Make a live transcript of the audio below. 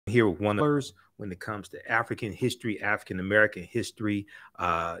here with one of those when it comes to African history, African American history.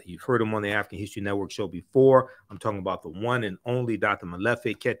 You've heard him on the African History Network show before. I'm talking about the one and only Dr.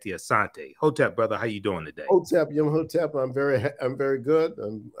 Molefi Kete Asante. Hotep, brother, how you doing today? Hotep, Imhotep, I'm very good.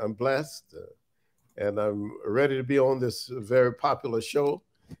 I'm blessed, and I'm ready to be on this very popular show.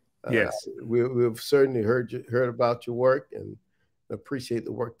 Yes, we've certainly heard about your work and appreciate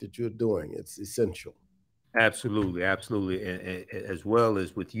the work that you're doing. It's essential. absolutely, absolutely, and as well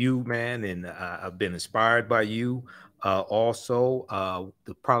as with you, man. And I've been inspired by you. Also,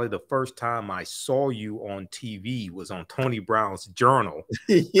 probably the first time I saw you on TV was on Tony Brown's Journal.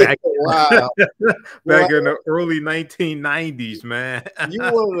 Yeah, back, wow. back in the early 1990s, man. You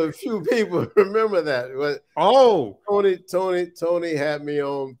one of the few people remember that. Oh, Tony had me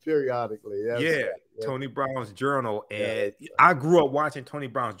on periodically. Yeah, Tony Brown's Journal, and I grew up watching Tony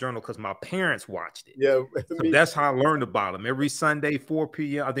Brown's Journal because my parents watched it. Yeah, so that's how I learned about him. Every Sunday, 4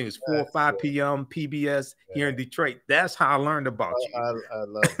 p.m. I think it's 4 or 5 p.m. PBS here in Detroit. That's how I learned about you. I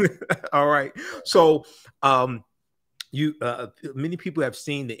love it. All right, so many people have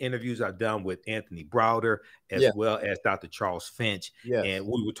seen the interviews I've done with Anthony Browder as well as Dr. Charles Finch, and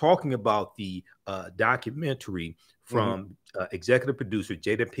we were talking about the documentary from executive producer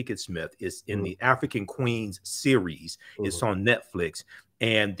Jada Pinkett-Smith. Is in the African Queens series. It's on Netflix,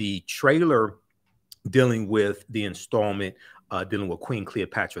 and the trailer dealing with the installment dealing with Queen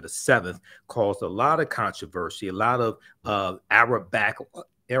Cleopatra VII caused a lot of controversy, a lot of Arab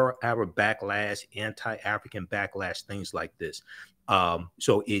backlash, anti-African backlash, things like this.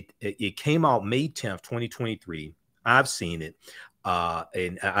 So it came out May 10th, 2023. I've seen it.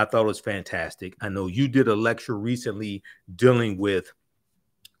 And I thought it was fantastic. I know you did a lecture recently dealing with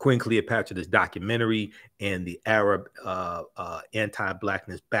Queen Cleopatra, this documentary, and the Arab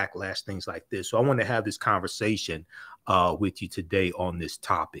anti-Blackness backlash, things like this. So I want to have this conversation with you today on this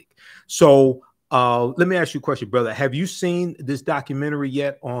topic. So let me ask you a question, brother. Have you seen this documentary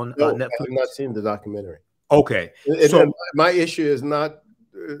yet on Netflix? I have not seen the documentary. Okay. So my issue is not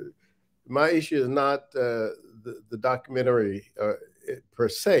the documentary per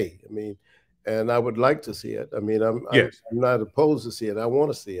se. I mean, and I would like to see it. I mean, I'm not opposed to see it. I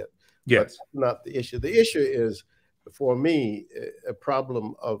want to see it. Yes. But not the issue. The issue is, for me, a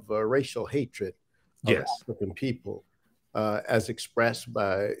problem of racial hatred of African people, as expressed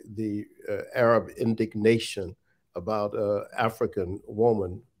by the Arab indignation about an African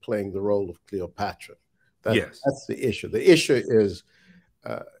woman playing the role of Cleopatra. That's the issue. The issue is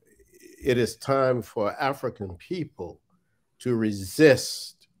it is time for African people to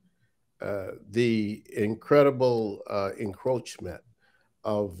resist the incredible encroachment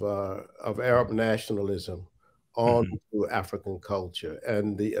of Arab nationalism onto African culture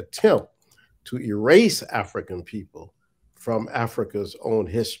and the attempt to erase African people from Africa's own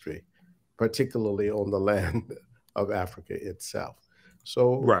history, particularly on the land of Africa itself.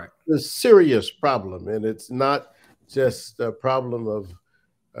 So it's a serious problem, and it's not just a problem of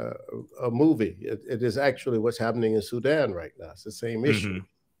a movie. It is actually what's happening in Sudan right now. It's the same issue.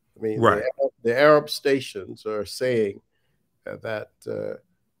 I mean, the Arab stations are saying that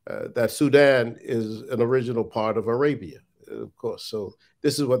that Sudan is an original part of Arabia, of course. So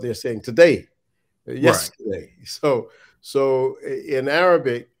this is what they're saying today, yesterday. So in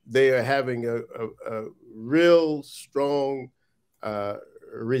Arabic, they are having a real strong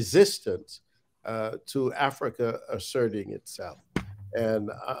resistance to Africa asserting itself. And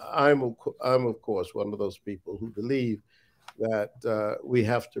I'm of course one of those people who believe that we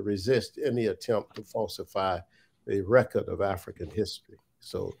have to resist any attempt to falsify the record of African history.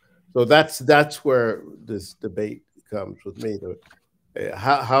 So that's where this debate comes with me,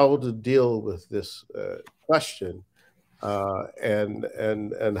 how to deal with this question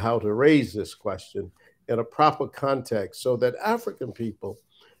and how to raise this question in a proper context so that African people,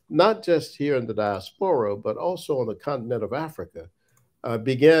 not just here in the diaspora, but also on the continent of Africa,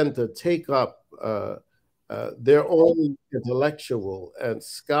 began to take up their own intellectual and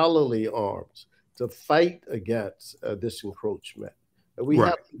scholarly arms to fight against this encroachment. We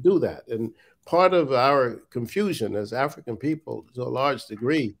have to do that. And part of our confusion as African people, to a large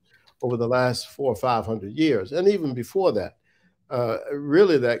degree, over the last 400 or 500 years, and even before that,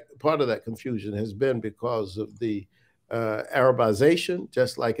 really that part of that confusion has been because of the Arabization,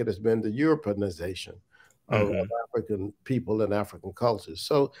 just like it has been the Europeanization of African people and African cultures.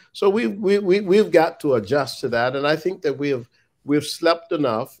 So we've got to adjust to that, and I think that we've slept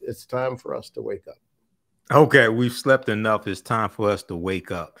enough. It's time for us to wake up. Okay, we've slept enough. It's time for us to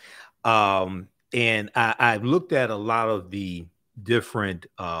wake up. And I've looked at a lot of the different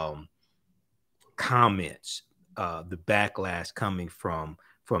comments, the backlash coming from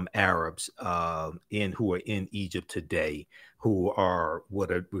from Arabs who are in Egypt today, who are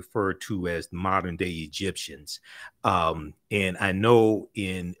what are referred to as modern day Egyptians. And I know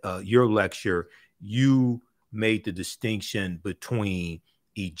in your lecture, you made the distinction between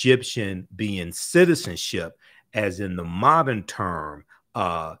Egyptian being citizenship, as in the modern term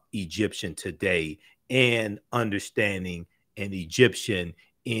Egyptian today, and understanding an Egyptian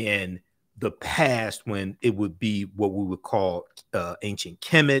in the past when it would be what we would call ancient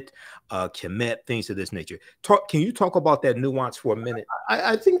Kemet, Kemet, things of this nature. Can you talk about that nuance for a minute?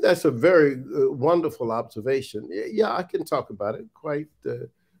 I think that's a very wonderful observation. Yeah, I can talk about it quite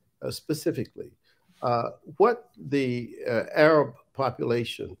specifically. What the Arab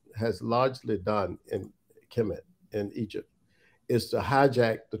population has largely done in Kemet, in Egypt, is to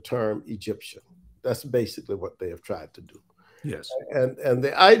hijack the term Egyptian. That's basically what they have tried to do. Yes. And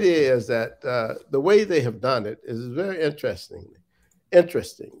the idea is that the way they have done it is very interesting,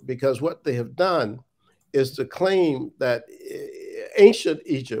 because what they have done is to claim that ancient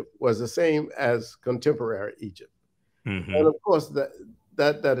Egypt was the same as contemporary Egypt. Mm-hmm. And of course,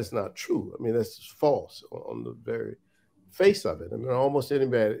 that is not true. I mean, that's false on the very face of it. I mean, almost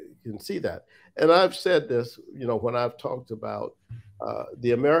anybody can see that. And I've said this, you know, when I've talked about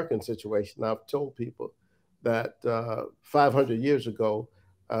the American situation, I've told people that 500 years ago,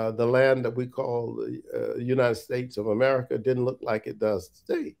 the land that we call the United States of America didn't look like it does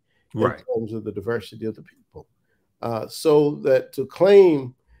today, right, in terms of the diversity of the people. So that to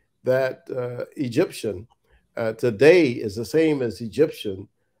claim that Egyptian today is the same as Egyptian,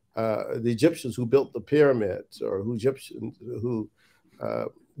 the Egyptians who built the pyramids, or Egyptians who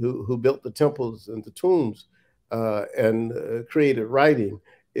built the temples and the tombs and created writing,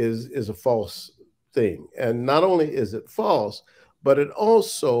 is a false thing. And not only is it false, but it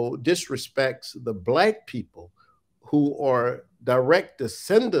also disrespects the Black people who are direct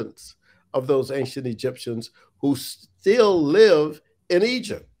descendants of those ancient Egyptians who still live in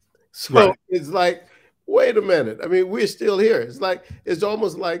Egypt. So right. It's like, wait a minute. I mean, we're still here. It's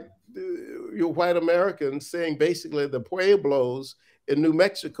almost like your white Americans saying basically the Pueblos in New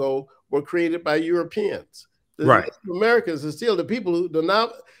Mexico were created by Europeans. The Americans are still the people who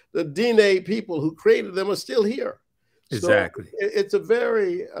the DNA people who created them are still here. Exactly. So it's a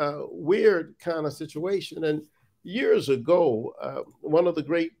very weird kind of situation. And years ago, one of the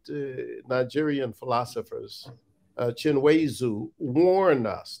great Nigerian philosophers, Chinwezu, warned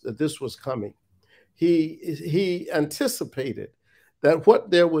us that this was coming. He anticipated that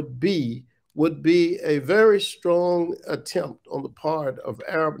what there would be a very strong attempt on the part of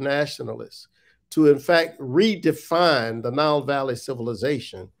Arab nationalists to, in fact, redefine the Nile Valley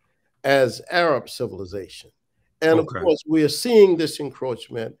civilization as Arab civilization. And of course, we are seeing this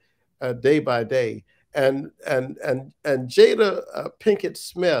encroachment day by day. And Jada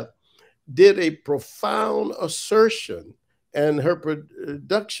Pinkett-Smith did a profound assertion, and her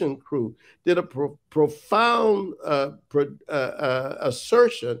production crew did a profound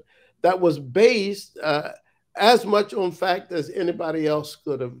assertion that was based as much on fact as anybody else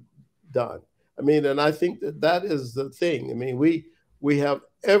could have done. I mean, and I think that is the thing. I mean, we have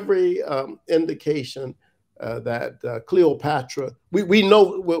every indication that Cleopatra, we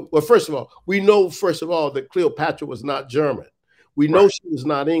know, well, first of all, that Cleopatra was not German. We know she was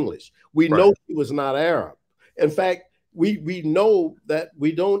not English. We know she was not Arab. In fact, we know that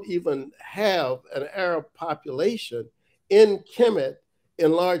we don't even have an Arab population in Kemet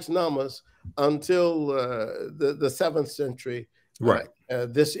in large numbers until the 7th century,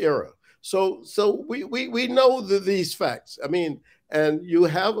 this era. So we know these facts. I mean, and you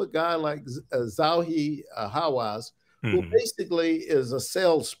have a guy like Zahi Hawass, who basically is a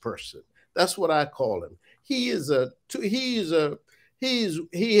salesperson. That's what I call him. He has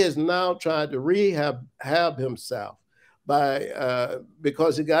now tried to rehab himself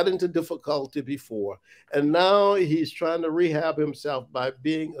because he got into difficulty before, and now he's trying to rehab himself by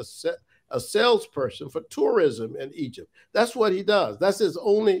being a salesperson for tourism in Egypt. That's what he does. That's his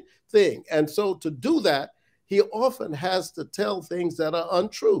only thing. And so to do that, he often has to tell things that are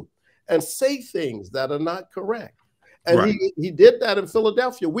untrue and say things that are not correct. And he did that in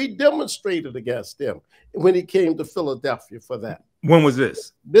Philadelphia. We demonstrated against him when he came to Philadelphia for that. When was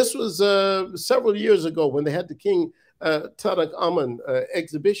this? This was several years ago when they had the King Tutankhamun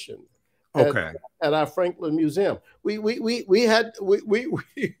exhibition at our Franklin Museum. It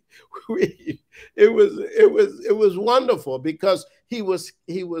was wonderful because he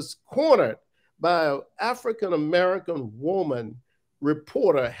was cornered by an African-American woman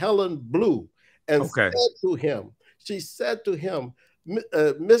reporter, Helen Blue, and she said to him,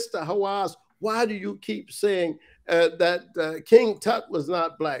 Mr. Hawass, why do you keep saying that King Tut was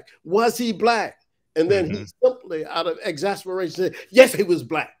not black. Was he black? And then he simply, out of exasperation, said, yes, he was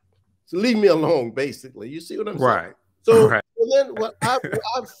black. So leave me alone, basically. You see what I'm saying? So then what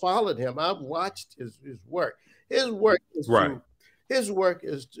I've followed him. I've watched his work. His work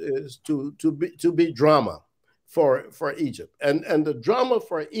is to be drama for Egypt. And the drama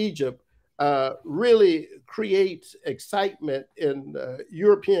for Egypt really creates excitement in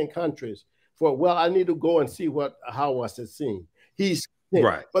European countries for, well, I need to go and see how was it seen. He's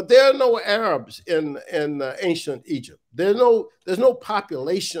right. But there are no Arabs in ancient Egypt. There's no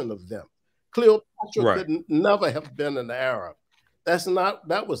population of them. Cleopatra could never have been an Arab.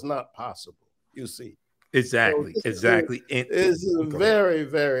 That was not possible, you see. Exactly, so exactly. It's a very,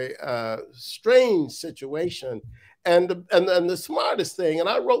 very strange situation. And the smartest thing, and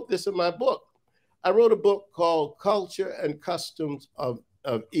I wrote this in my book, I wrote a book called Culture and Customs of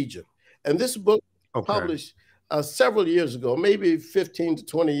Egypt. And this book was published several years ago, maybe 15 to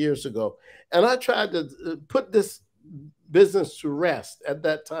 20 years ago. And I tried to put this business to rest at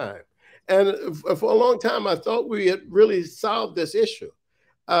that time. And for a long time, I thought we had really solved this issue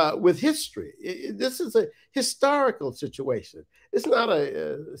with history. This is a historical situation. It's not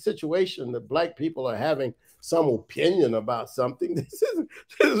a situation that Black people are having some opinion about something. This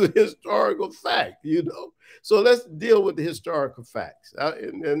is a historical fact, you know. So let's deal with the historical facts.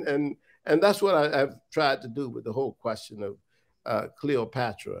 And that's what I've tried to do with the whole question of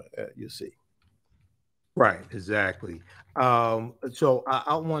Cleopatra, you see. Right, exactly. So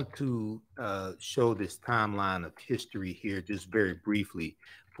I want to show this timeline of history here just very briefly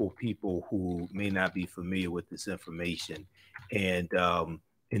for people who may not be familiar with this information. And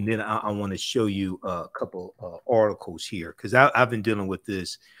then I want to show you a couple articles here, because I've been dealing with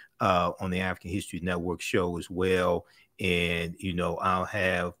this on the African History Network show as well. And, you know, I'll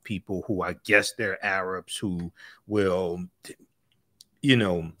have people who I guess they're Arabs who will, you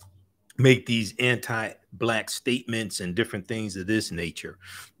know, make these anti-Black statements and different things of this nature.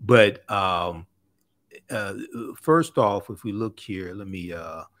 But first off, if we look here, let me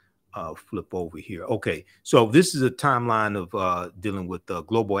flip over here. Okay, so this is a timeline of dealing with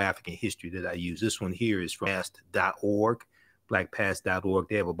global African history that I use. This one here is from past.org, blackpast.org.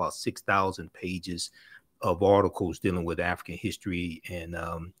 They have about 6,000 pages of articles dealing with African history and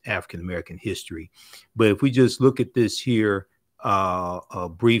African-American history. But if we just look at this here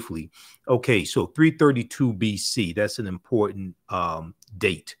briefly. Okay, so 332 BC, that's an important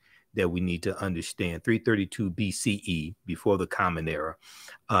date that we need to understand. 332 BCE, before the Common Era.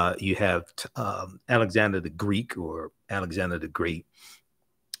 You have Alexander the Greek, or Alexander the Great.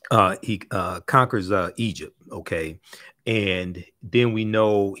 He conquers Egypt, okay? And then we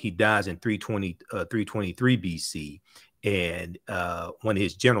know he dies in 323 BC. And one of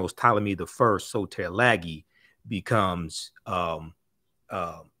his generals, Ptolemy I Soter-Lagi, becomes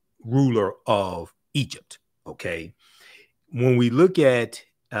ruler of Egypt, okay? When we look at,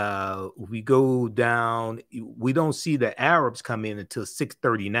 we go down, we don't see the Arabs come in until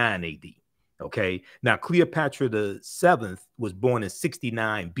 639 AD, okay? Now, Cleopatra VII was born in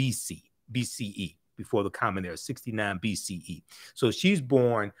 69 BCE, before the Common Era, 69 BCE. So she's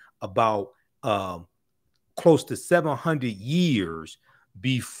born about close to 700 years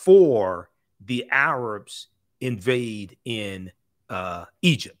before the Arabs invade in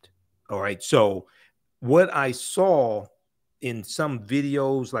Egypt. All right. So what I saw in some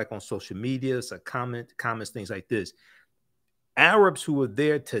videos, like on social media, so comments, things like this, Arabs who are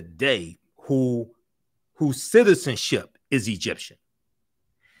there today, whose citizenship is Egyptian,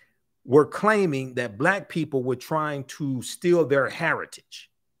 were claiming that Black people were trying to steal their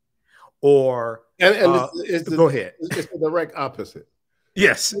heritage. Or go ahead. It's the direct opposite.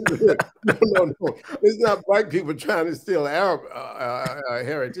 Yes. No. It's not Black people trying to steal Arab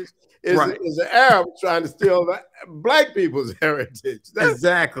heritage. It's the Arabs trying to steal Black people's heritage.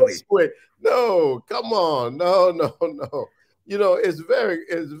 Exactly. No, come on. No. You know, it's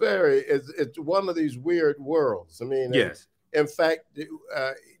one of these weird worlds. I mean, yes. In fact,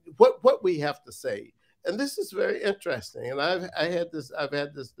 what we have to say, and this is very interesting, and I've had this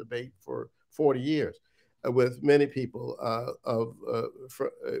debate for 40 years with many people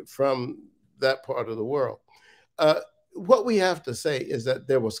from that part of the world. What we have to say is that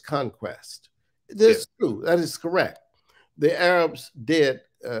there was conquest. That's true. That is correct. The Arabs did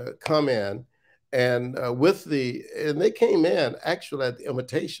come in, and they came in actually at the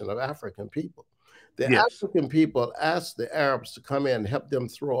invitation of African people. The African people asked the Arabs to come in and help them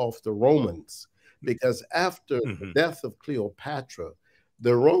throw off the Romans, because after the death of Cleopatra,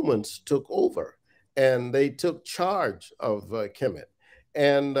 the Romans took over and they took charge of Kemet.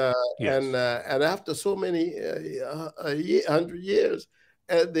 And after so many 100 years,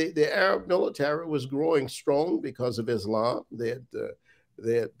 the Arab military was growing strong because of Islam. They had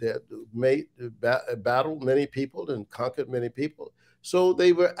battled many people and conquered many people. So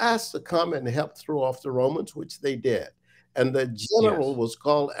they were asked to come and help throw off the Romans, which they did. And the general was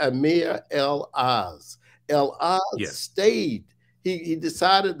called Amir el-Az. El-Az stayed. He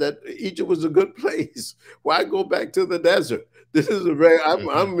decided that Egypt was a good place. Why go back to the desert? This is a very,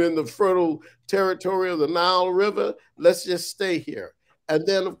 I'm in the fertile territory of the Nile River. Let's just stay here. And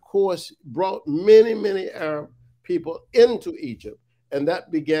then, of course, brought many, many Arab people into Egypt. And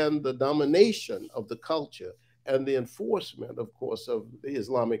that began the domination of the culture and the enforcement, of course, of the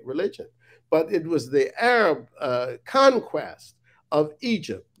Islamic religion. But it was the Arab conquest of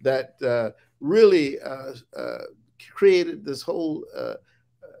Egypt that really created this whole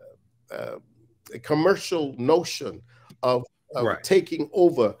commercial notion of taking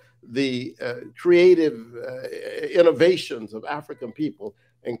over the creative innovations of African people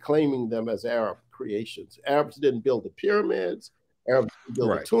and claiming them as Arab creations. Arabs didn't build the pyramids. Arabs didn't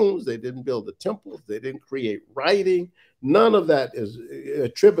build the tombs. They didn't build the temples. They didn't create writing. None of that is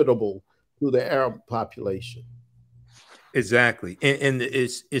attributable to the Arab population. Exactly. And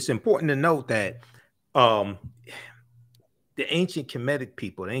it's important to note that the ancient Kemetic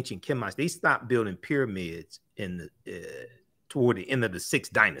people, the ancient Kemites, they stopped building pyramids in the toward the end of the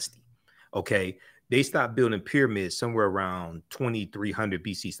 6th dynasty. Okay, they stopped building pyramids somewhere around 2300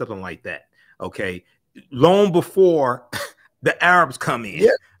 BC, something like that. Okay, long before the Arabs come in,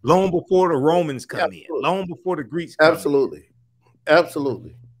 long before the Romans come in, long before the Greeks come in.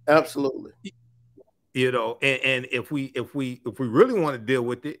 Absolutely. You know, and if we really want to deal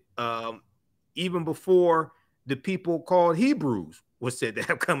with it, even before the people called Hebrews was said to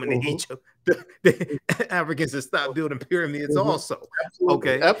have come into Egypt, the Africans have stopped building pyramids also.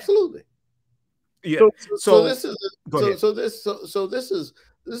 Okay, absolutely. Yeah. So this is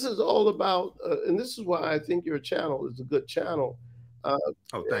all about, and this is why I think your channel is a good channel.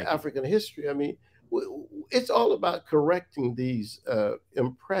 African history. I mean, it's all about correcting these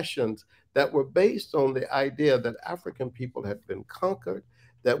impressions that were based on the idea that African people had been conquered,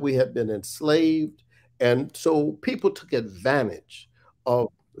 that we had been enslaved, and so people took advantage of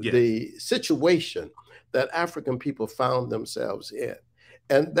the situation that African people found themselves in.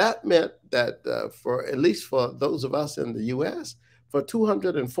 And that meant that for at least for those of us in the US, for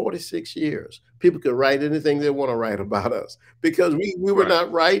 246 years, people could write anything they want to write about us because we were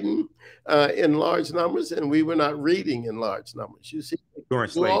not writing in large numbers and we were not reading in large numbers. You see,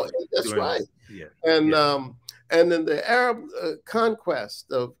 that's right. Yeah. And then the Arab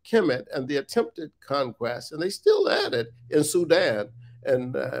conquest of Kemet and the attempted conquest, and they still at it in Sudan,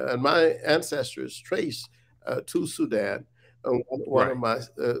 and my ancestors trace to Sudan on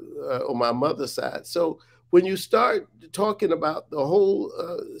my mother's side. So when you start talking about the whole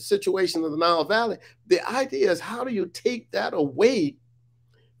situation of the Nile Valley, the idea is how do you take that away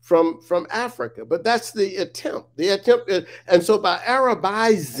from Africa? But that's the attempt. The attempt is, and so by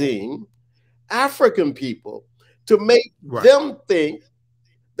Arabizing African people to make them think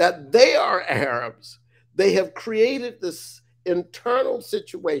that they are Arabs, they have created this internal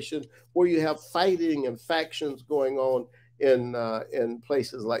situation where you have fighting and factions going on in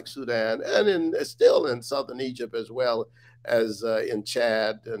places like Sudan and still in southern Egypt as well as in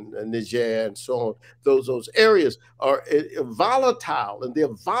Chad and Niger and so on. Those areas are volatile, and they're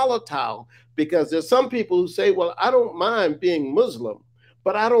volatile because there's some people who say, well, I don't mind being Muslim,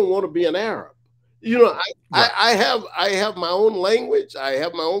 but I don't want to be an Arab. You know, I have my own language. I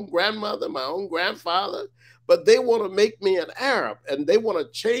have my own grandmother, my own grandfather, but they want to make me an Arab, and they want to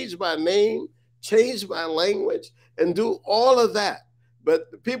change my name, change my language, and do all of that.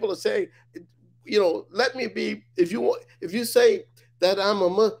 But people are saying, you know, let me be, if you say that I'm a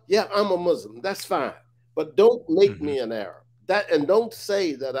Muslim, that's fine. But don't make me an Arab. And don't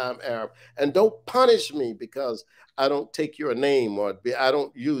say that I'm Arab. And don't punish me because I don't take your name or I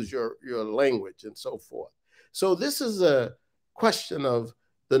don't use your language and so forth. So this is a question of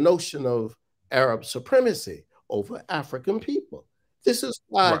the notion of Arab supremacy over African people. This is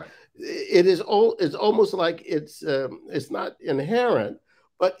why it's almost like it's not inherent,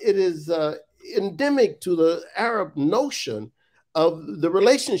 but it is endemic to the Arab notion of the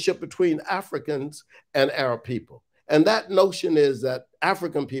relationship between Africans and Arab people. And that notion is that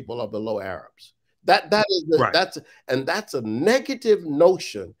African people are below Arabs. That's a negative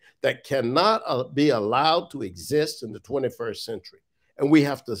notion that cannot be allowed to exist in the 21st century. And we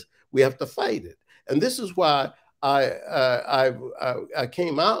have to fight it. And this is why I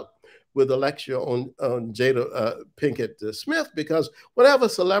came out with a lecture on Jada Pinkett-Smith, because whenever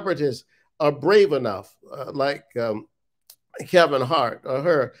celebrities are brave enough, like Kevin Hart or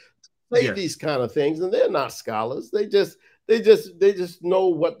her, say these kind of things, and they're not scholars. They just know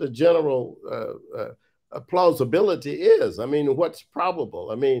what the general plausibility is. I mean, what's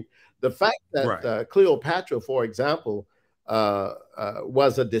probable. I mean, the fact that Cleopatra, for example,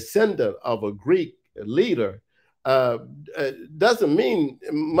 was a descendant of a Greek leader doesn't mean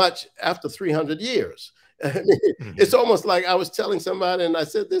much after 300 years. I mean, it's almost like I was telling somebody, and I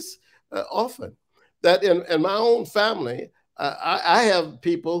said this often, that in my own family, I have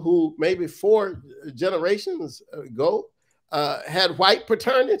people who maybe 4 generations ago had white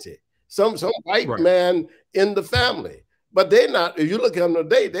paternity, some white man in the family, but they're not. If you look at them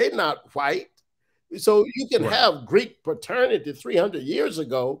today, they're not white. So you can have Greek paternity 300 years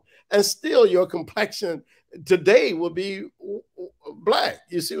ago, and still your complexion today will be black.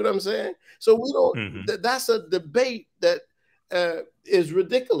 You see what I'm saying? So we don't. That's a debate that is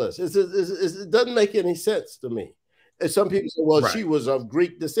ridiculous. It doesn't make any sense to me. And some people say, "Well, she was of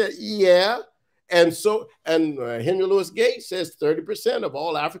Greek descent." Yeah, and Henry Louis Gates says 30% of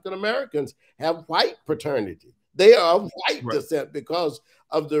all African Americans have white paternity. They are of white descent because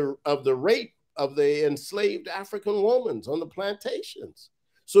of the rape of the enslaved African women on the plantations.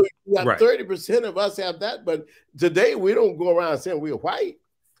 So you got 30% of us have that, but today we don't go around saying we're white.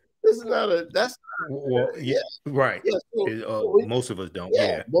 This is not a. That's not, right. Yeah, so most of us don't.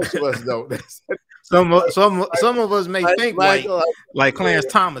 Yeah, most of us don't. Some of us may think Michael, like Clarence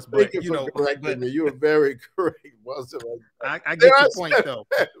Thomas, but you know, me. You were very correct. I get your point though.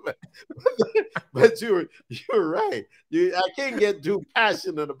 But you're right. I can't get too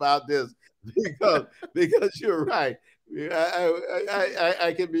passionate about this because you're right.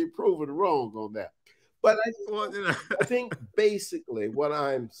 I can be proven wrong on that. But I think basically what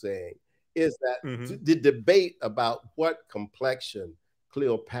I'm saying is that the debate about what complexion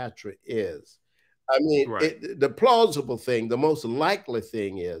Cleopatra is. I mean, the plausible thing, the most likely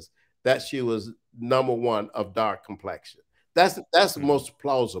thing is that she was #1 of dark complexion. That's the most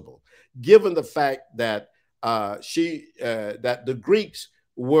plausible, given the fact that that the Greeks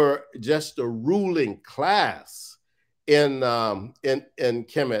were just a ruling class in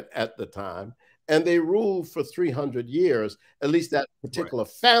Kemet at the time, and they ruled for 300 years. At least that particular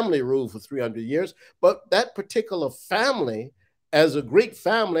family ruled for 300 years. But that particular family, as a Greek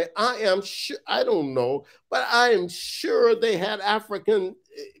family, I am sure, I don't know, but I am sure they had African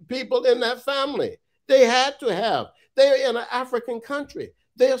people in that family. They had to have. They're in an African country.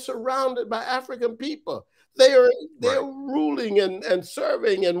 They are surrounded by African people. They're ruling and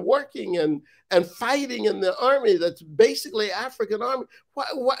serving and working and fighting in the army that's basically African army.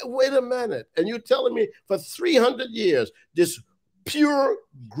 Wait a minute. And you're telling me for 300 years, this pure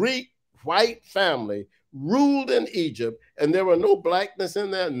Greek white family ruled in Egypt and there were no blackness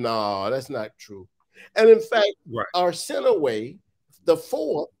in there? No, that's not true. And in fact, Arsinoe, the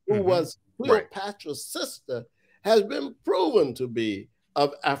fourth, who was Cleopatra's sister, has been proven to be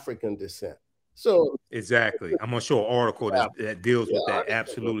of African descent. So exactly, I'm gonna show an article that deals with that.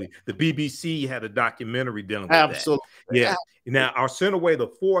 Absolutely, the BBC had a documentary dealing with that. Yeah. Now, Arsinoe the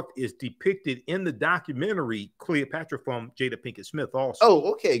Fourth is depicted in the documentary Cleopatra from Jada Pinkett-Smith. Also,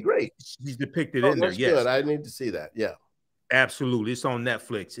 oh, okay, great. She's depicted in there. Yes, good. I need to see that. Yeah, absolutely. It's on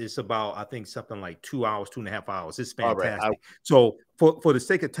Netflix. It's about, I think, something like 2 hours, 2.5 hours. It's fantastic. So for the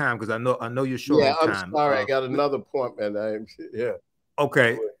sake of time, because I know you're short on time. I'm sorry, I got another appointment.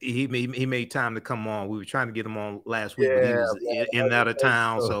 Okay, he made time to come on. We were trying to get him on last week, but he was in and out of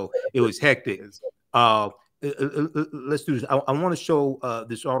town, so it was hectic. Let's do this. I want to show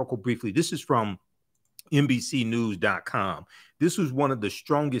this article briefly. This is from NBCnews.com. This was one of the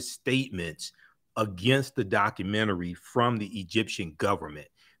strongest statements against the documentary from the Egyptian government.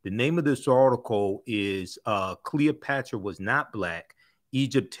 The name of this article is Cleopatra Was Not Black.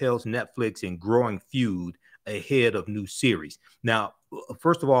 Egypt Tells Netflix in Growing Feud Ahead of New Series. Now,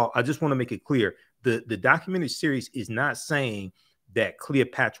 first of all, I just want to make it clear, the documentary series is not saying that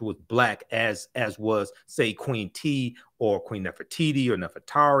Cleopatra was black as was, say, Queen T or Queen Nefertiti or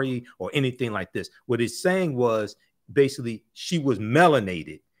Nefertari or anything like this. What it's saying was basically she was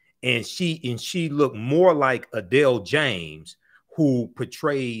melanated, and she looked more like Adele James, who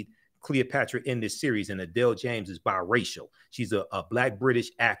portrayed Cleopatra in this series. And Adele James is biracial. She's a black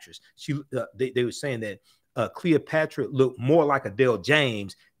British actress. They were saying that Cleopatra looked more like Adele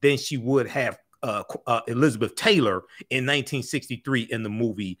James than she would have Elizabeth Taylor in 1963 in the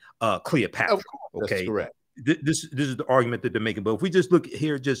movie Cleopatra. Of course, okay, that's correct. This is the argument that they're making. But if we just look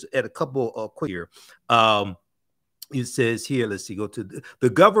here, just at a couple of quick here, it says here, let's see, go to the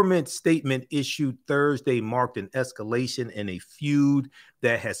government statement issued Thursday marked an escalation in a feud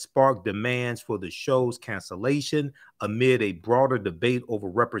that has sparked demands for the show's cancellation amid a broader debate over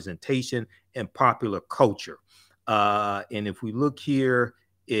representation and popular culture. And if we look here,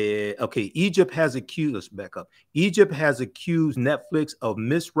 okay, Egypt has accused, let's back up. Egypt has accused Netflix of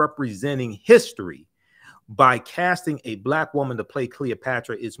misrepresenting history by casting a Black woman to play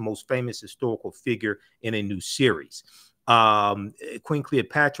Cleopatra, its most famous historical figure, in a new series. Queen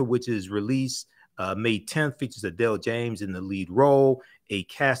Cleopatra, which is released May 10th, features Adele James in the lead role, a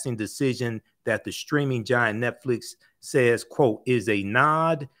casting decision that the streaming giant Netflix says, quote, is a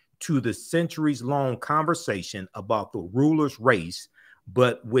nod to the centuries-long conversation about the ruler's race,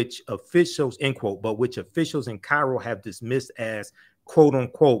 but which officials, end quote, but which officials in Cairo have dismissed as, quote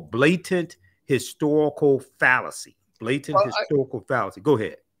unquote, blatant historical fallacy. Historical fallacy. Go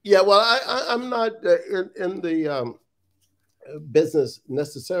ahead. Yeah, well, I'm not in the business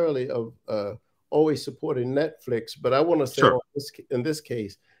necessarily of always supporting Netflix, but I want to say, sure, in this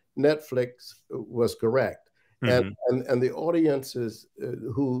case, Netflix was correct. And the audiences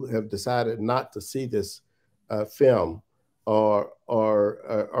who have decided not to see this film are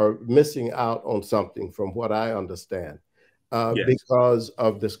missing out on something, from what I understand. Yes. Because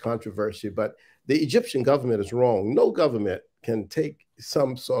of this controversy. But the Egyptian government is wrong. No government can take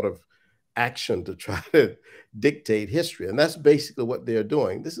some sort of action to try to dictate history. And that's basically what they're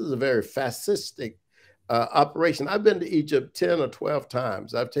doing. This is a very fascistic operation. I've been to Egypt 10 or 12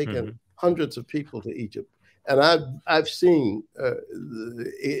 times. I've taken hundreds of people to Egypt, and I've seen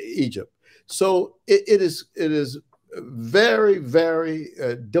Egypt. So it is very, very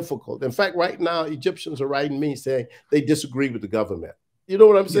difficult. In fact, right now, Egyptians are writing me saying they disagree with the government. You know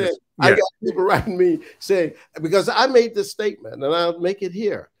what I'm saying? Yes. Yes. I got people writing me saying, because I made this statement, and I'll make it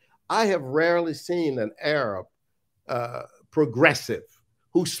here. I have rarely seen an Arab progressive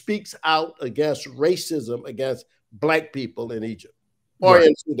who speaks out against racism against Black people in Egypt or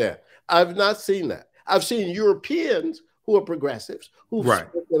in Sudan. I've not seen that. I've seen Europeans who are progressives, who've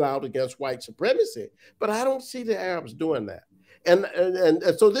spoken out against white supremacy, but I don't see the Arabs doing that. And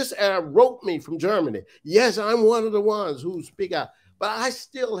so this Arab wrote me from Germany. Yes, I'm one of the ones who speak out, but I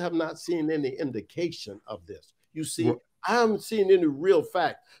still have not seen any indication of this. You see, I haven't seen any real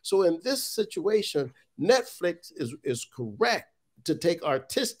fact. So in this situation, Netflix is correct to take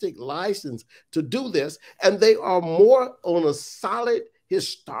artistic license to do this, and they are more on a solid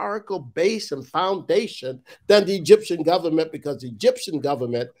historical base and foundation than the Egyptian government, because the Egyptian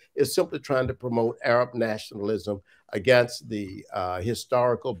government is simply trying to promote Arab nationalism against the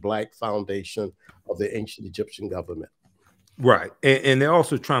historical Black foundation of the ancient Egyptian government. Right. And they're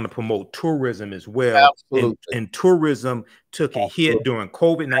also trying to promote tourism as well. Absolutely. And tourism took a hit during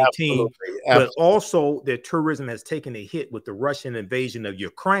COVID-19, but also their tourism has taken a hit with the Russian invasion of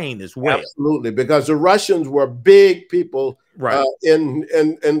Ukraine as well. Absolutely, because the Russians were big people in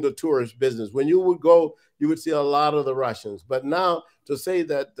the tourist business. When you would go, you would see a lot of the Russians. But now to say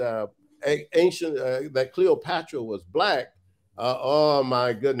that that Cleopatra was Black, oh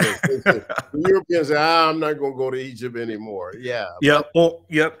my goodness! The Europeans say, I'm not going to go to Egypt anymore. Yeah. Yep.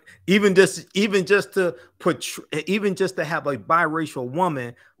 Yep. Even just to have a biracial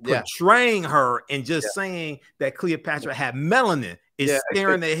woman portraying her and just saying that Cleopatra had melanin is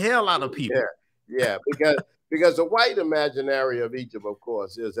scaring the hell out of people. Yeah. Because the white imaginary of Egypt, of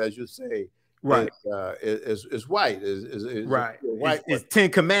course, is, as you say, is white. It's 10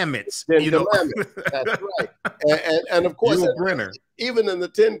 Commandments. 10 Commandments. That's right. And of course, even in the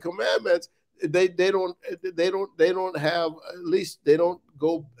 10 Commandments, they don't have, at least they don't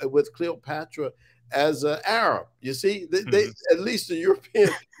go with Cleopatra as an Arab. You see, they at least the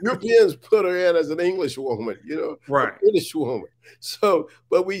Europeans put her in as an English woman, a British woman. So,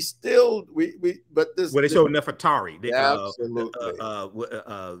 but we still but this. Well, they show Nefertari. Absolutely.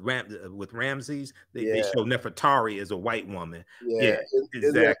 With Ramses, they show Nefertari as a white woman. Yeah,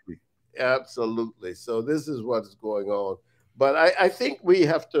 exactly. Absolutely. So this is what's going on. But I think we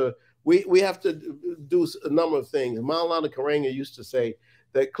have to do a number of things. Maulana Karenga used to say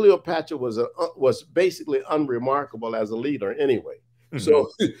that Cleopatra was basically unremarkable as a leader anyway. So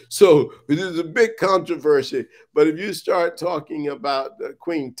there's a big controversy. But if you start talking about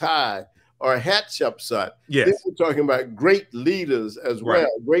Queen Ty or Hatshepsut, then we're talking about great leaders as well,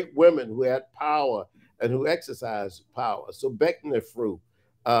 great women who had power and who exercised power. So Beknefru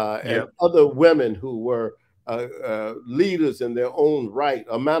and other women who were leaders in their own right,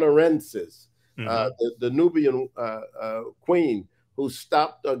 Amanarensis, the Nubian queen who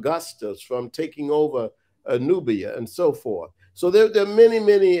stopped Augustus from taking over Nubia and so forth. So there are many,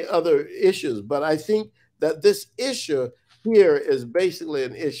 many other issues, but I think that this issue here is basically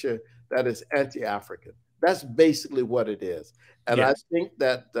an issue that is anti-African. That's basically what it is. And I think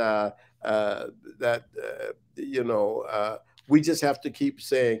that you know, we just have to keep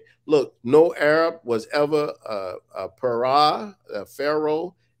saying, look, no Arab was ever a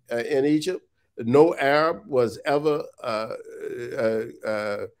pharaoh in Egypt. No Arab was ever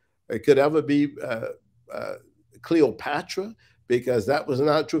could ever be Cleopatra, because that was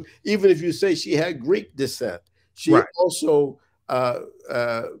not true. Even if you say she had Greek descent, she also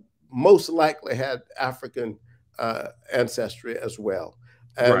most likely had African ancestry as well.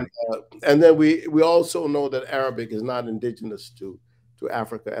 And then we also know that Arabic is not indigenous to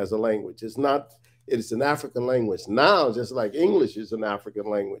Africa as a language. It's not. It's an African language now, just like English is an African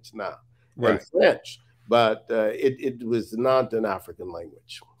language now, and French. But it was not an African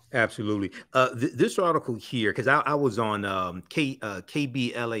language. Absolutely. This article here, because I was on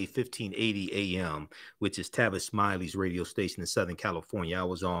KBLA 1580 AM, which is Tavis Smiley's radio station in Southern California. I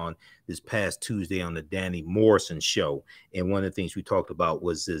was on this past Tuesday on the Danny Morrison show, and one of the things we talked about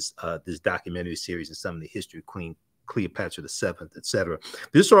was this documentary series and some of the history of Queen Cleopatra VII, etc.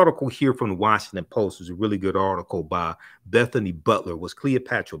 This article here from the Washington Post is a really good article by Bethany Butler. Was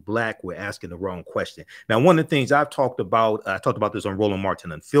Cleopatra black? We're asking the wrong question. Now, one of the things I talked about this on Roland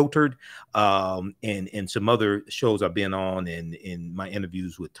Martin Unfiltered, and some other shows I've been on, and in my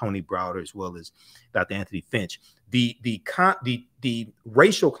interviews with Tony Browder as well as Dr. Anthony Finch. The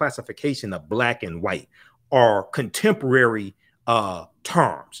racial classification of black and white are contemporary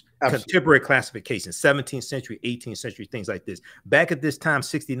terms. Absolutely. Contemporary classification, 17th century, 18th century, things like this. Back at this time,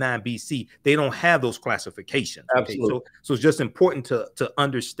 69 BC, they don't have those classifications. Absolutely. Okay? So it's just important to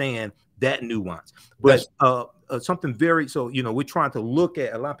understand that nuance. But something very, so, you know, we're trying to look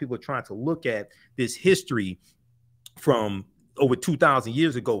at, a lot of people are trying to look at this history from over 2,000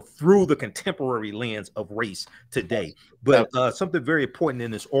 years ago through the contemporary lens of race today. But something very important in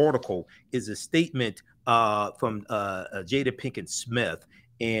this article is a statement from Jada Pinkett-Smith,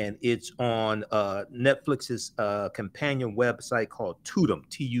 and it's on Netflix's companion website called Tudum,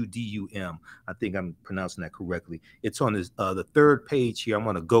 T-U-D-U-M. I think I'm pronouncing that correctly. It's on this, the third page here. I'm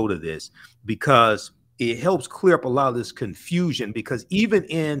going to go to this because it helps clear up a lot of this confusion, because even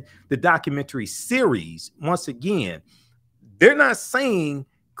in the documentary series, once again, they're not saying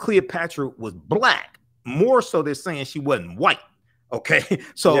Cleopatra was black. More so, they're saying she wasn't white. Okay,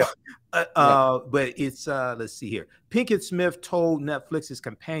 so, but it's, let's see here. Pinkett-Smith told Netflix's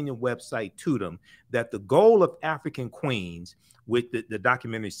companion website, Tudum, that the goal of African Queens, with the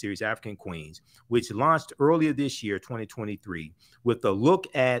documentary series African Queens, which launched earlier this year, 2023, with a look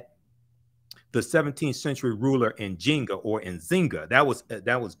at the 17th century ruler Njinga, or Nzinga,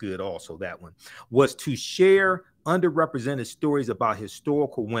 that was good also, that one, was to share underrepresented stories about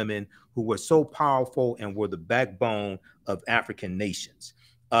historical women who were so powerful and were the backbone of African nations.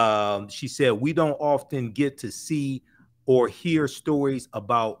 She said, we don't often get to see or hear stories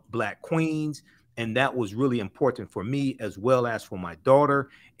about Black queens, and that was really important for me as well as for my daughter,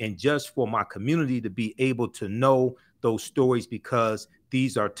 and just for my community to be able to know those stories, because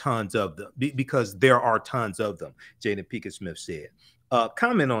these are tons of them, because there are tons of them, Jada Pinkett-Smith said.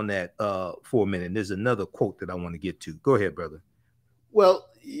 Comment on that for a minute. There's another quote that I want to get to. Go ahead, brother. Well,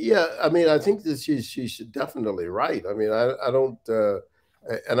 yeah, I mean, I think that she's definitely right. I mean, I don't,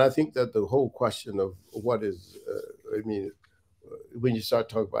 and I think that the whole question of what is, I mean, when you start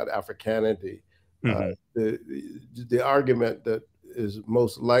talking about Africanity, the argument that is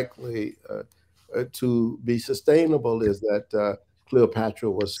most likely to be sustainable is that Cleopatra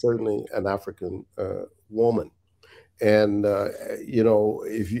was certainly an African woman. And, you know,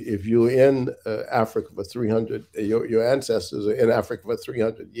 if you're in Africa for 300, your ancestors are in Africa for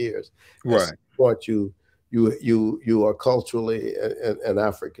 300 years, right? What you are culturally an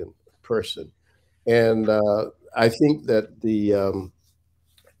African person. And I think that the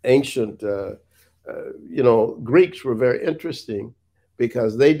ancient, you know, Greeks were very interesting,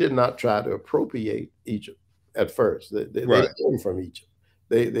 because they did not try to appropriate Egypt at first. They learned from Egypt.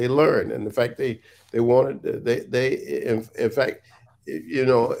 They learned, and in fact, they wanted, in fact, you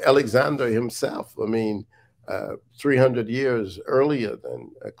know, Alexander himself, I mean, 300 years earlier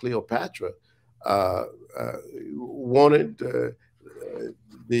than Cleopatra, wanted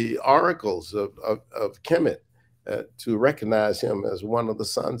the oracles of Kemet to recognize him as one of the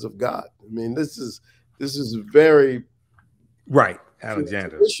sons of God. I mean, this is very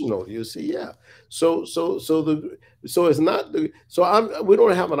Alexander. Traditional, you see, yeah. So it's not the, so we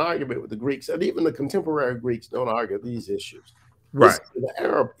don't have an argument with the Greeks, and even the contemporary Greeks don't argue these issues. Right. This is the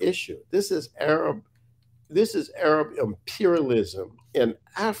Arab issue. This is Arab imperialism in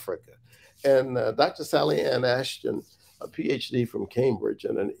Africa. And Dr. Sally Ann Ashton, a PhD from Cambridge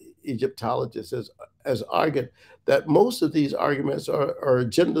and an Egyptologist, has argued that most of these arguments are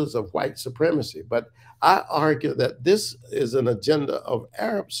agendas of white supremacy. But I argue that this is an agenda of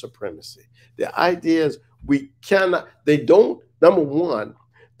Arab supremacy. The idea is we cannot, they don't, number one,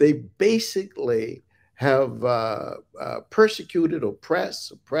 they basically have persecuted, oppressed,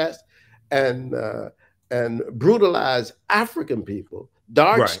 suppressed, and brutalized African people,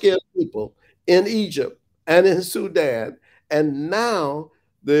 dark-skinned people in Egypt and in Sudan, and now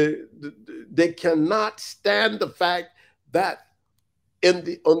they cannot stand the fact that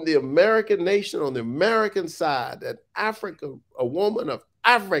on the American nation, on the American side, that Africa, a woman of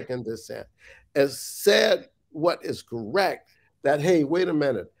African descent, has said what is correct. That, hey, wait a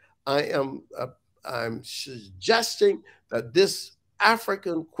minute, I'm suggesting that this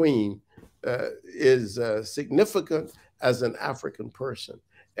African queen is significant as an African person,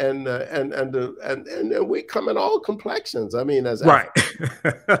 and we come in all complexions. I mean, as right,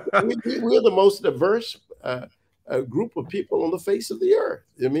 we're the most diverse group of people on the face of the earth.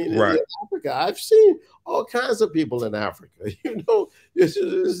 I mean, right. in Africa, I've seen all kinds of people in Africa. You know, this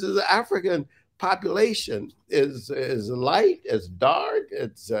is the African population is light, it's dark,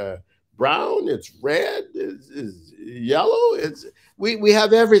 it's brown, it's red, it's yellow. We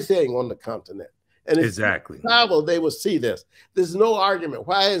have everything on the continent. And if exactly you travel, they will see this. There's no argument.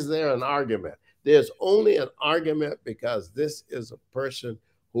 Why is there an argument? There's only an argument because this is a person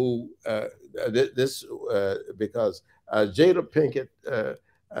who because Jada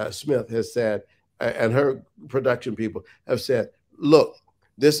Pinkett-Smith has said, and her production people have said, look,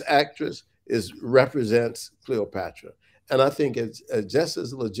 this actress represents Cleopatra. And I think it's just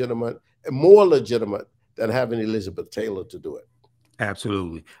as legitimate, more legitimate than having Elizabeth Taylor to do it.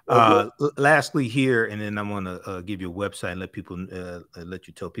 Absolutely. Lastly here, and then I'm going to give you a website and let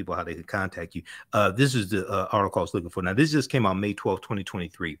you tell people how they can contact you. This is the article I was looking for. Now, this just came out May 12,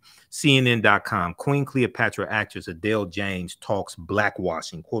 2023. CNN.com. Queen Cleopatra actress Adele James talks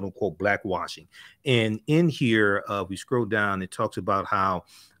blackwashing, quote unquote, blackwashing. And in here, we scroll down, it talks about how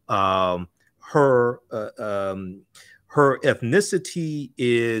her ethnicity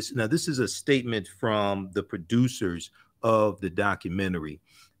is, now this is a statement from the producers of the documentary.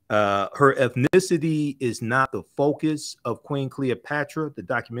 Her ethnicity is not the focus of Queen Cleopatra, the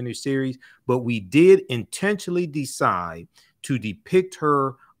documentary series, but we did intentionally decide to depict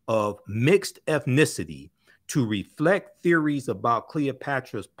her of mixed ethnicity to reflect theories about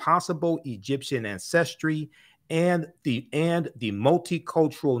Cleopatra's possible Egyptian ancestry and the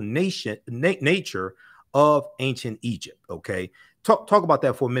multicultural nature of ancient Egypt. Okay. Talk about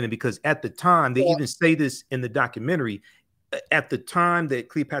that for a minute, because at the time, they even say this in the documentary, at the time that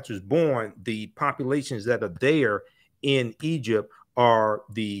Cleopatra was born, the populations that are there in Egypt are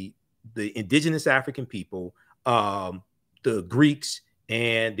the indigenous African people, the Greeks,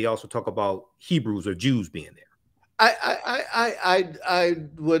 and they also talk about Hebrews or Jews being there. I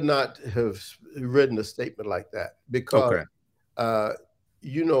would not have written a statement like that because,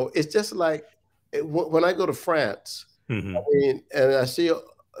 you know, it's just like when I go to France, I mean, and I see a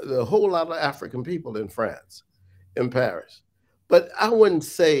whole lot of African people in France, in Paris. But I wouldn't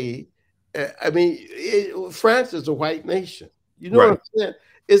say, I mean, France is a white nation. You know what I'm saying?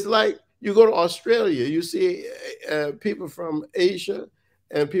 It's like you go to Australia, you see people from Asia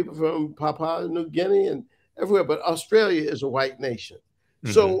and people from Papua New Guinea and everywhere, but Australia is a white nation.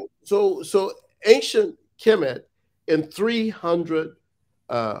 So ancient Kemet in 300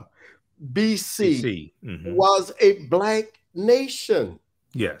 BC was a black nation.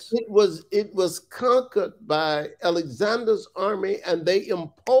 Yes. It was conquered by Alexander's army, and they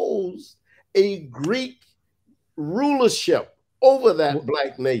imposed a Greek rulership over that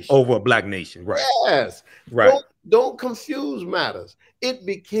black nation. Over a black nation, right. Yes. Right. Don't confuse matters. It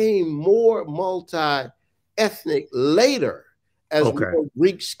became more multi-ethnic later as more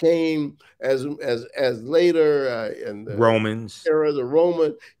Greeks came, as later in the Romans era, the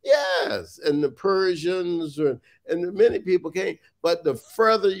Romans, yes, and the Persians, and many people came. But the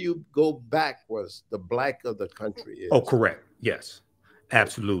further you go backwards, the blacker the country is. Oh, correct. Yes,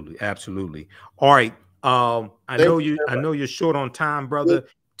 absolutely, absolutely. All right. I know you're short on time, brother.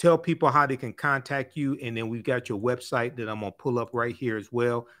 Tell people how they can contact you, and then we've got your website that I'm gonna pull up right here as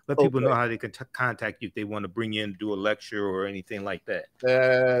well. Let people know how they can contact you if they want to bring you in to do a lecture or anything like that.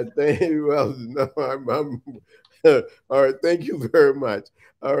 All right, thank you very much.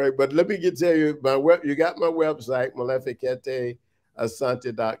 All right, but let me tell you, you got my website, Molefi Kete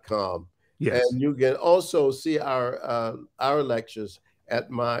Asante.com. Yes. And you can also see our lectures at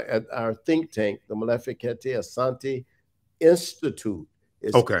our think tank, the Molefi Kete Asante Institute,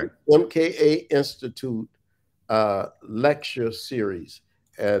 It's Okay. MKA Institute lecture series.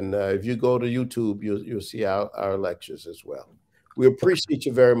 And if you go to YouTube, you'll see our lectures as well. We appreciate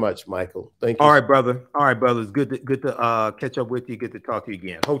you very much, Michael. Thank you. All right, brother. All right, brother. It's good to catch up with you. Good to talk to you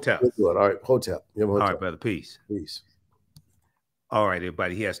again. Hotep. All right, Hotep. All right, brother. Peace. Peace. All right,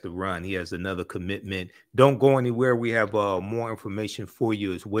 everybody. He has to run. He has another commitment. Don't go anywhere. We have more information for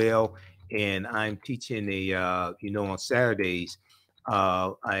you as well. And I'm teaching on Saturdays,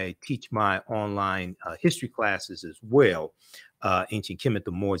 I teach my online history classes as well. Ancient Kemet,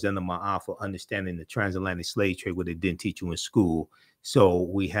 the Moors, and the Ma'afa, understanding the transatlantic slave trade, what they didn't teach you in school. So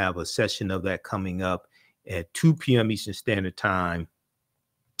we have a session of that coming up at 2 p.m. Eastern Standard Time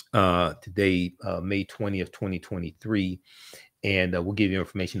today, May 20th, 2023. And we'll give you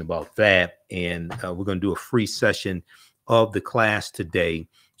information about that. And we're going to do a free session of the class today.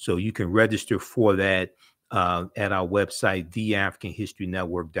 So you can register for that at our website,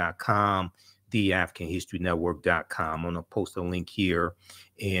 TheAHNShow.com, TheAHNShow.com. I'm going to post a link here.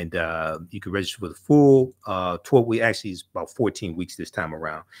 And you can register for the full 12 weeks. Actually, it's about 14 weeks this time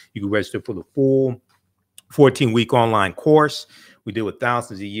around. You can register for the full 14-week online course. We deal with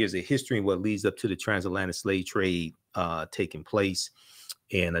thousands of years of history and what leads up to the transatlantic slave trade taking place.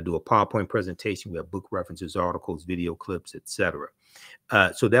 And I do a PowerPoint presentation. We have book references, articles, video clips, etc.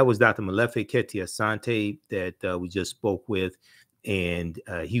 So that was Dr. Molefi Kete Asante that we just spoke with. And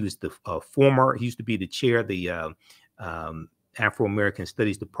he was the he used to be the chair of the Afro-American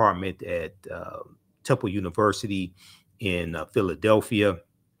Studies Department at Temple University in Philadelphia.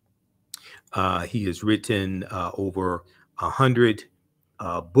 He has written over 100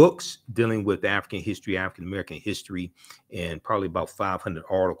 books dealing with African history, African American history, and probably about 500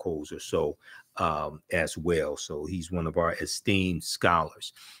 articles or so as well. So he's one of our esteemed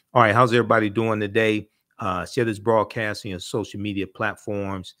scholars. All right, how's everybody doing today? Share this broadcast on your social media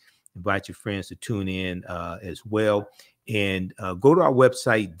platforms. Invite your friends to tune in as well. And go to our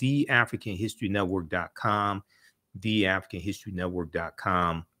website, TheAfricanHistoryNetwork.com,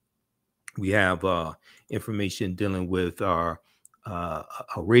 TheAfricanHistoryNetwork.com. We have information dealing with our a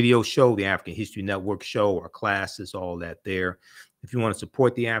radio show, the African History Network show, our classes, all that there. If you want to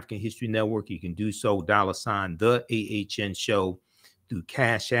support the African History Network, you can do so. $ the AHN show through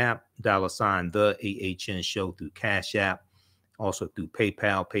Cash App, $ the AHN show through Cash App, also through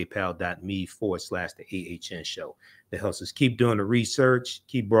PayPal, paypal.me/the AHN show. That helps us keep doing the research,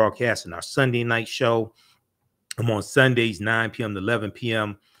 keep broadcasting our Sunday night show. I'm on Sundays, 9 p.m. to 11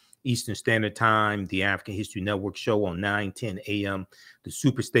 p.m. Eastern Standard Time, the African History Network show on 9:10 a.m. The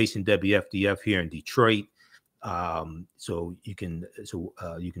Superstation WFDF here in Detroit. So you can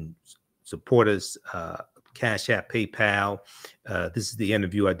support us, Cash App, PayPal. This is the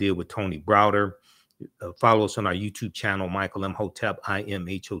interview I did with Tony Browder. Follow us on our YouTube channel, Michael Imhotep,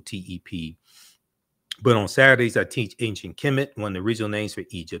 IMHOTEP. But on Saturdays, I teach Ancient Kemet, one of the original names for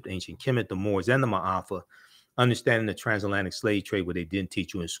Egypt, Ancient Kemet, the Moors, and the Ma'afa, understanding the transatlantic slave trade, where they didn't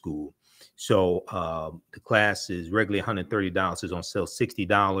teach you in school. So the class is regularly $130. It's on sale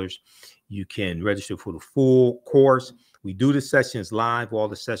 $60. You can register for the full course. We do the sessions live. All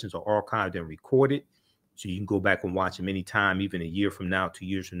the sessions are archived and recorded. So you can go back and watch them anytime, even a year from now, 2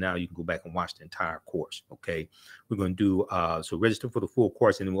 years from now, you can go back and watch the entire course. Okay. We're going to do, so register for the full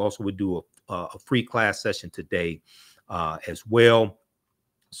course. And then we also would do a free class session today as well.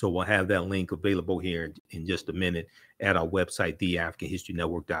 So we'll have that link available here in just a minute at our website,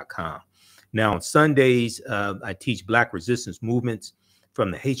 TheAfricanHistoryNetwork.com. Now on Sundays, I teach Black resistance movements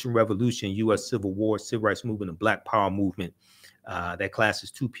from the Haitian Revolution, U.S. Civil War, Civil Rights Movement, and Black Power Movement. That class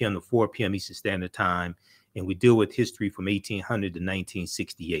is 2 p.m. to 4 p.m. Eastern Standard Time. And we deal with history from 1800 to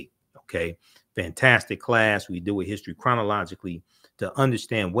 1968. Okay. Fantastic class. We deal with history chronologically to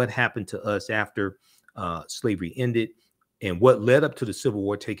understand what happened to us after slavery ended, and what led up to the Civil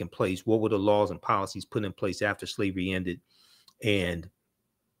War taking place. What were the laws and policies put in place after slavery ended? And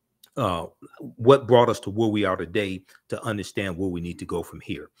what brought us to where we are today to understand where we need to go from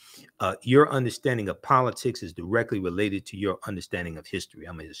here. Your understanding of politics is directly related to your understanding of history.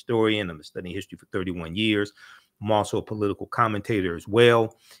 I'm a historian. I'm studying history for 31 years. I'm also a political commentator as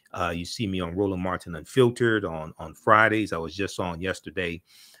well. You see me on Roland Martin Unfiltered on Fridays. I was just on yesterday.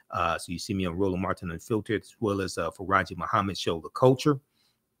 So you see me on Roland Martin Unfiltered, as well as for Raji Muhammad's show, The Culture.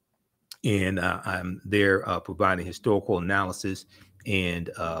 And I'm there providing historical analysis and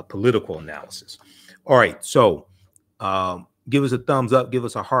political analysis. All right. So give us a thumbs up, give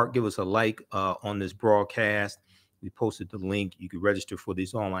us a heart, give us a like on this broadcast. We posted the link. You can register for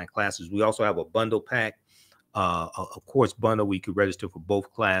these online classes. We also have a bundle pack, a course bundle where you can register for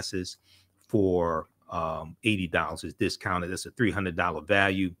both classes for $80 is discounted. That's a $300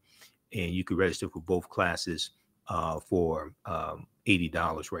 value, and you can register for both classes for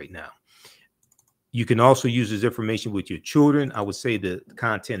 $80 right now. You can also use this information with your children. I would say the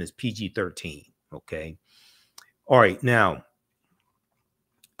content is PG-13. Okay. All right. Now,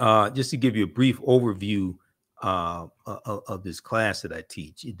 just to give you a brief overview of this class that I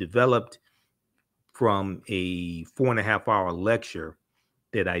teach, it developed from a 4.5-hour lecture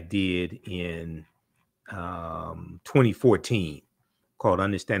that I did in 2014 called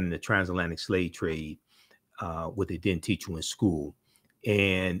Understanding the Transatlantic Slave Trade, what they didn't teach you in school.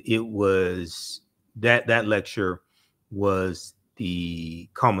 And it was that lecture was the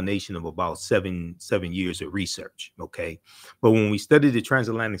culmination of about seven years of research. Okay. But when we study the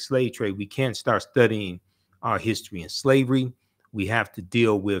transatlantic slave trade, we can't start studying our history in slavery. We have to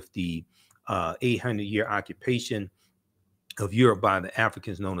deal with the 800-year occupation of Europe by the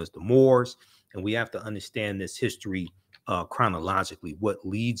Africans known as the Moors. And we have to understand this history chronologically, what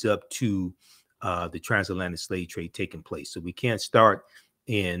leads up to the transatlantic slave trade taking place. So we can't start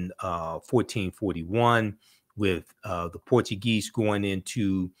in 1441 with the Portuguese going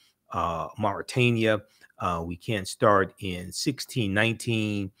into Mauritania. We can't start in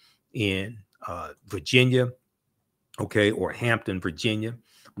 1619 in Virginia, okay, or Hampton, Virginia.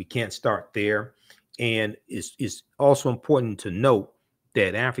 We can't start there. And it's also important to note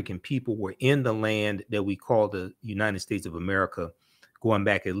that African people were in the land that we call the United States of America going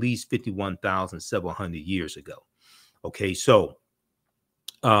back at least 51,700 years ago. Okay, so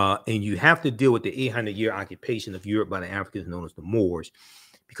and you have to deal with the 800-year occupation of Europe by the Africans known as the Moors,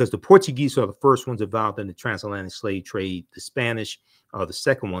 because the Portuguese are the first ones involved in the transatlantic slave trade. The Spanish are the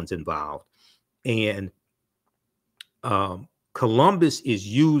second ones involved. And Columbus is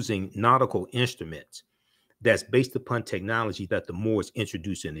using nautical instruments that's based upon technology that the Moors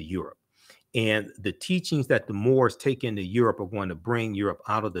introduced into Europe. And the teachings that the Moors take into Europe are going to bring Europe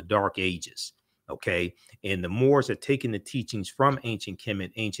out of the Dark Ages. Okay. And the Moors are taking the teachings from ancient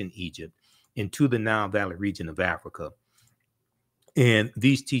Kemet, ancient Egypt, into the Nile Valley region of Africa. And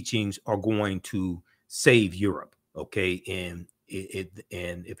these teachings are going to save Europe. Okay. And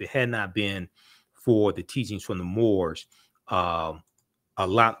if it had not been for the teachings from the Moors, probably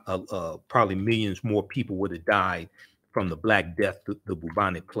millions more people would have died from the Black Death, the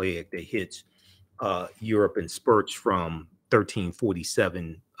bubonic plague that hits Europe in spurts from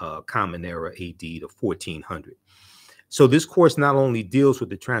 1347 Common Era AD to 1400. So this course not only deals with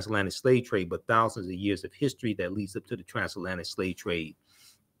the transatlantic slave trade, but thousands of years of history that leads up to the transatlantic slave trade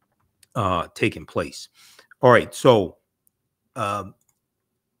taking place. All right, so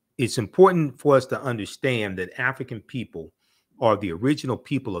it's important for us to understand that African people are the original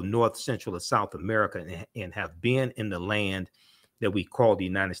people of North, Central, and South America, and have been in the land that we call the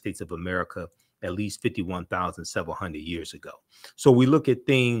United States of America at least 51,700 years ago. So we look at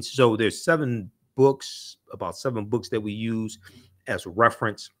things. So there's about seven books that we use as a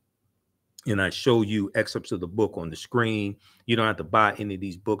reference. And I show you excerpts of the book on the screen. You don't have to buy any of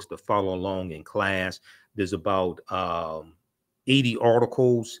these books to follow along in class. There's about 80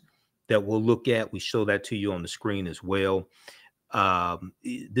 articles that we'll look at. We show that to you on the screen as well.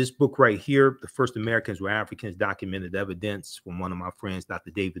 This book right here, The First Americans Were Africans, Documented Evidence, from one of my friends, Dr.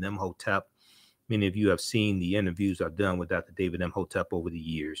 David Imhotep. Many of you have seen the interviews I've done with Dr. David Imhotep over the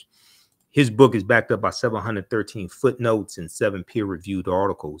years. His book is backed up by 713 footnotes and 7 peer-reviewed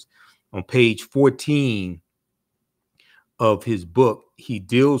articles. On page 14 of his book, he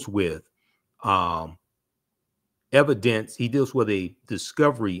deals with evidence. He deals with a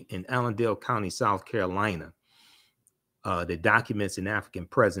discovery in Allendale County, South Carolina, that documents an African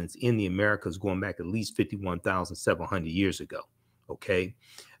presence in the Americas going back at least 51,700 years ago. Okay.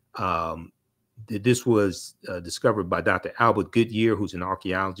 This was discovered by Dr. Albert Goodyear, who's an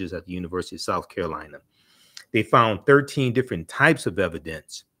archaeologist at the University of South Carolina. They found 13 different types of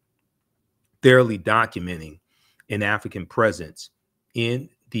evidence thoroughly documenting an African presence in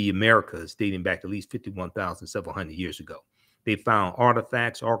the Americas dating back at least 51,700 years ago. They found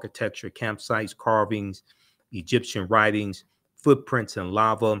artifacts, architecture, campsites, carvings, Egyptian writings, footprints in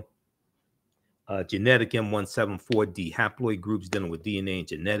lava, genetic M174D haploid groups dealing with DNA and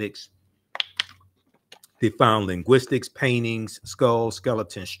genetics. They found linguistics, paintings, skulls,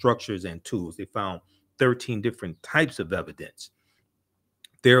 skeletons, structures, and tools. They found 13 different types of evidence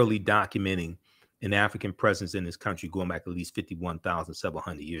thoroughly documenting an African presence in this country going back at least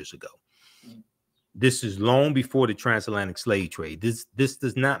 51,700 years ago. This is long before the transatlantic slave trade. This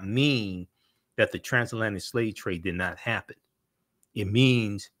does not mean that the transatlantic slave trade did not happen. It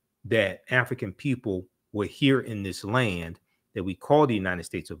means that African people were here in this land that we call the United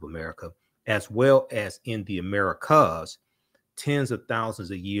States of America as well as in the Americas tens of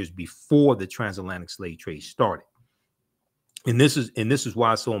thousands of years before the transatlantic slave trade started. And this is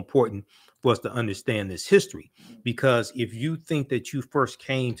why it's so important for us to understand this history, because if you think that you first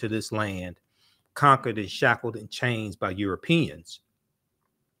came to this land conquered and shackled and chained by Europeans,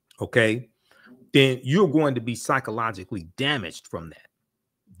 okay, then you're going to be psychologically damaged from that.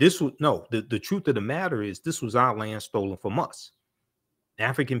 The truth of the matter is this was our land stolen from us.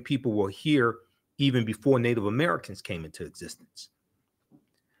 African people were here even before Native Americans came into existence.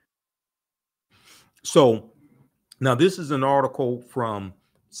 So now this is an article from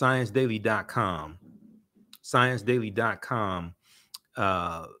ScienceDaily.com. ScienceDaily.com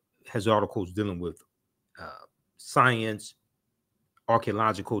has articles dealing with science,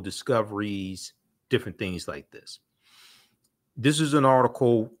 archaeological discoveries, different things like this. This is an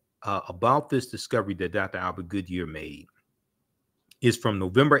article about this discovery that Dr. Albert Goodyear made. It's from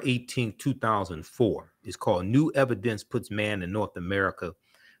November 18, 2004. It's called New Evidence Puts Man in North America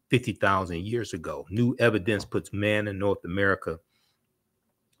 50,000 years ago. New evidence puts man in North America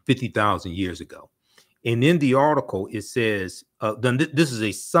 50,000 years ago. And in the article, it says, this is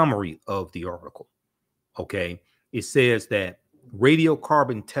a summary of the article, okay? It says that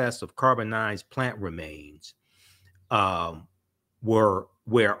radiocarbon tests of carbonized plant remains were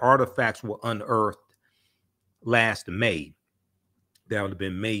where artifacts were unearthed last May. That would have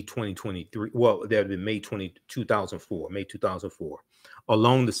been May 2023. Well, that would have been May 2004,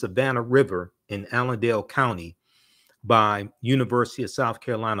 along the Savannah River in Allendale County by University of South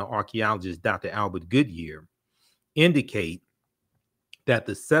Carolina archaeologist Dr. Albert Goodyear, indicate that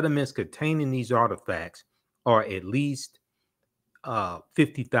the sediments containing these artifacts are at least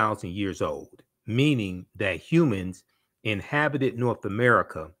 50,000 years old, meaning that humans inhabited North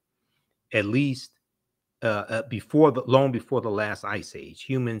America at least long before the last ice age.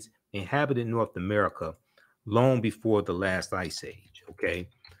 Humans inhabited North America long before the last ice age. Okay,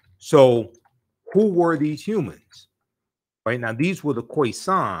 so who were these humans? Right now, these were the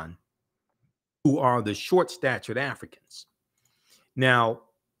Khoisan, who are the short-statured Africans. Now,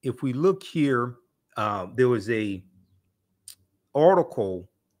 if we look here, there was a article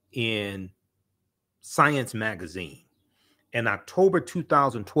in Science magazine, an October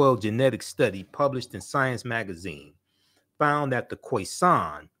 2012 genetic study published in Science magazine found that the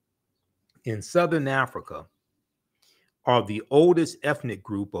Khoisan in Southern Africa are the oldest ethnic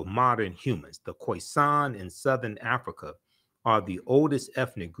group of modern humans. The Khoisan in Southern Africa are the oldest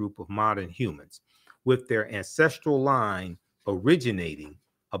ethnic group of modern humans, with their ancestral line originating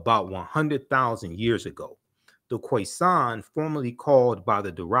about 100,000 years ago. The Khoisan, formerly called by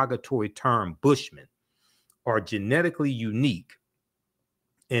the derogatory term Bushmen, are genetically unique,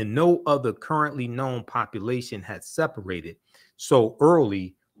 and no other currently known population had separated so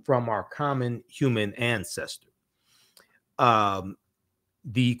early from our common human ancestor.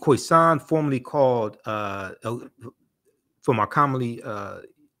 The Khoisan, formerly called from our commonly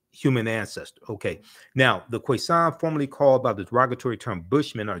human ancestor. Okay, now the Khoisan, formerly called by the derogatory term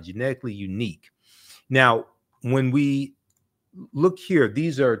Bushmen, are genetically unique. Now, when we look here,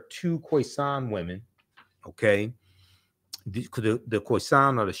 these are two Khoisan women. Okay, the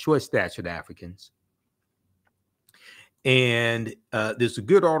Khoisan are the short-statured Africans. And there's a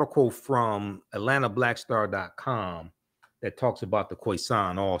good article from AtlantaBlackStar.com that talks about the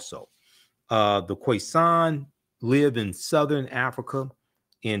Khoisan also. The Khoisan live in Southern Africa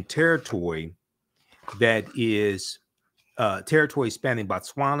in territory that is territory spanning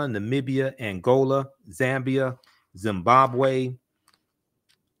Botswana, Namibia, Angola, Zambia, Zimbabwe,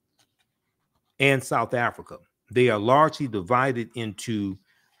 and South Africa. They are largely divided into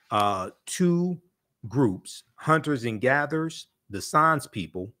two groups: hunters and gatherers, the Sans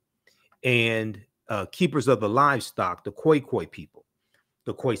people, and keepers of the livestock, the Khoikhoi people.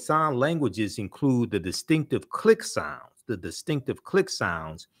 The Khoisan languages include the distinctive click sounds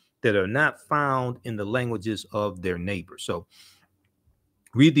that are not found in the languages of their neighbors. So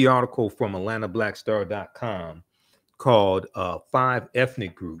read the article from AtlantaBlackStar.com called 5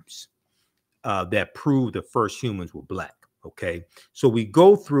 Ethnic Groups that Prove the First Humans Were Black. Okay, so we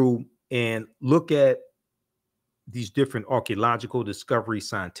go through and look at these different archaeological discoveries,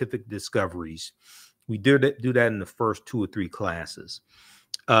 scientific discoveries. We do that in the first 2 or 3 classes.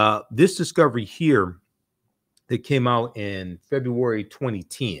 This discovery here that came out in February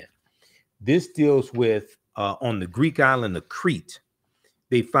 2010, this deals with on the Greek island of Crete.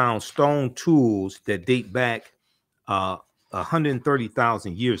 They found stone tools that date back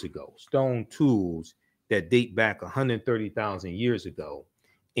 130,000 years ago. Stone tools that date back 130,000 years ago.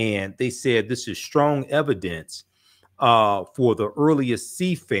 And they said this is strong evidence for the earliest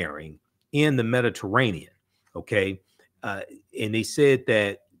seafaring in the Mediterranean. Okay. And they said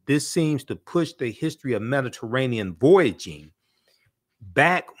that this seems to push the history of Mediterranean voyaging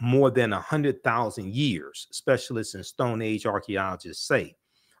back more than 100,000 years. Specialists in Stone Age archaeology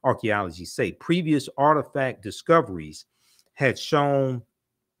say previous artifact discoveries had shown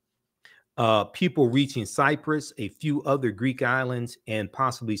people reaching Cyprus, a few other Greek islands, and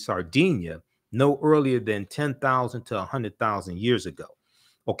possibly Sardinia no earlier than 10,000 to 100,000 years ago.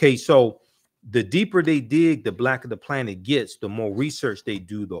 Okay, so the deeper they dig, the blacker the planet gets, the more research they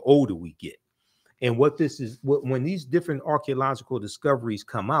do, the older we get. And what this is, when these different archaeological discoveries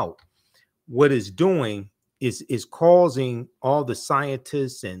come out, what it's doing is causing all the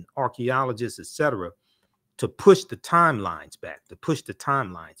scientists and archaeologists, etc., to push the timelines back,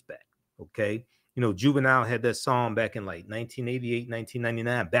 Okay. You know, Juvenile had that song back in like 1988,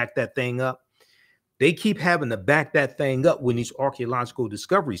 1999, back that thing up. They keep having to back that thing up when these archaeological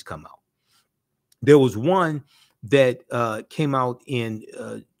discoveries come out. There was one that came out in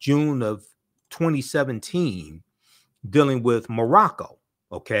June of 2017 dealing with Morocco.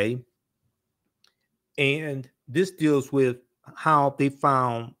 Okay. And this deals with how they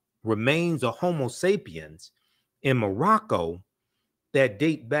found remains of Homo sapiens in Morocco that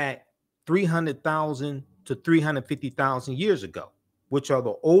date back 300,000 to 350,000 years ago, which are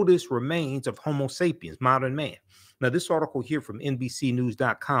the oldest remains of Homo sapiens, modern man. Now, this article here from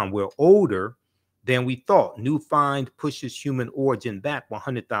NBCnews.com, we're older than we thought. New find pushes human origin back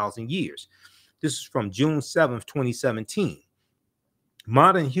 100,000 years. This is from June 7th, 2017.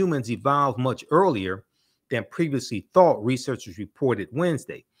 Modern humans evolved much earlier than previously thought, researchers reported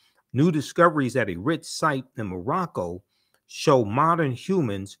Wednesday. New discoveries at a rich site in Morocco show modern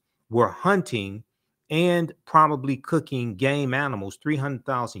humans were hunting and probably cooking game animals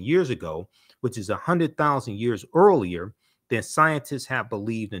 300,000 years ago, which is 100,000 years earlier than scientists have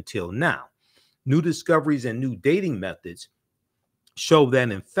believed until now. New discoveries and new dating methods show that,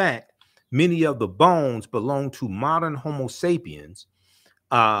 in fact, many of the bones belong to modern Homo sapiens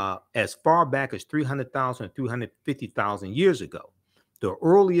as far back as 300,000 to 350,000 years ago. The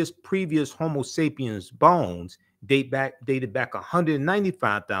earliest previous Homo sapiens bones dated back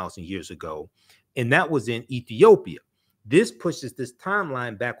 195,000 years ago, and that was in Ethiopia. This pushes this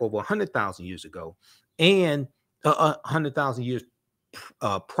timeline back over 100,000 years ago, and 100,000 years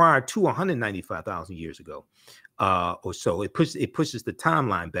prior to 195,000 years ago, or so. It pushes the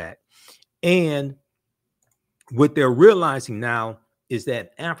timeline back, and what they're realizing now is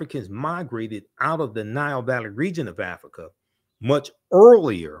that Africans migrated out of the Nile Valley region of Africa much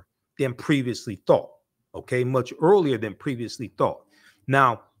earlier than previously thought. Okay, much earlier than previously thought.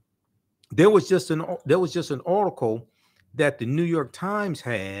 Now, there was just an article that the New York Times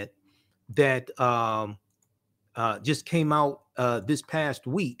had that just came out this past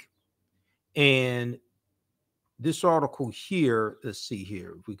week, and this article here. Let's see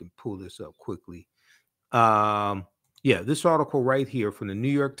here if we can pull this up quickly. Yeah, this article right here from the New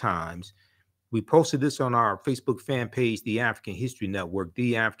York Times. We posted this on our Facebook fan page, The African History Network,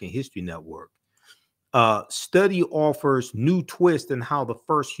 The African History Network. Study offers new twist in how the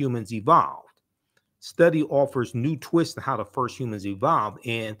first humans evolved. Study offers new twist in how the first humans evolved,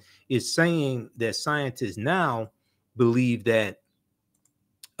 and is saying that scientists now believe that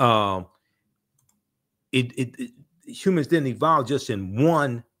humans didn't evolve just in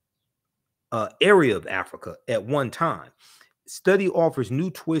one area of Africa at one time. Study offers new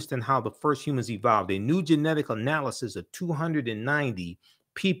twist in how the first humans evolved. A new genetic analysis of 290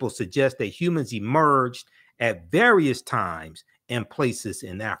 people suggests that humans emerged at various times and places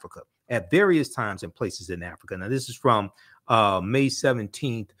in Africa. Now, this is from May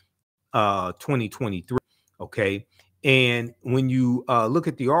 17th, 2023. Okay. And when you look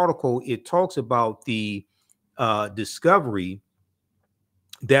at the article, it talks about the discovery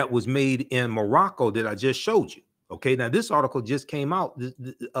that was made in Morocco that I just showed you. Okay, now this article just came out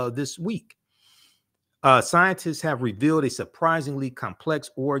this week. Scientists have revealed a surprisingly complex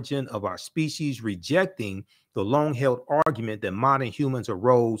origin of our species, rejecting the long-held argument that modern humans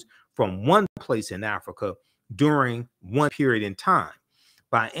arose from one place in Africa during one period in time.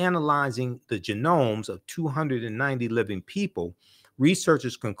 By analyzing the genomes of 290 living people,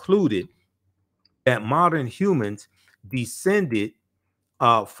 researchers concluded that modern humans descended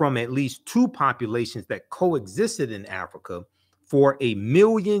from at least two populations that coexisted in Africa for 1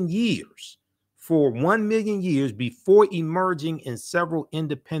 million years, before emerging in several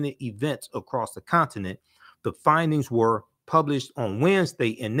independent events across the continent. The findings were published on Wednesday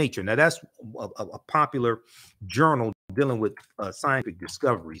in Nature. Now, that's a popular journal dealing with scientific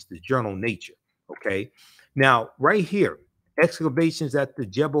discoveries, the journal Nature. Okay. Now, right here, excavations at the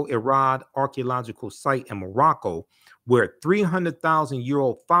Jebel Irad archaeological site in Morocco, where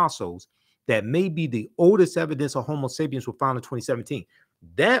 300,000-year-old fossils that may be the oldest evidence of Homo sapiens were found in 2017.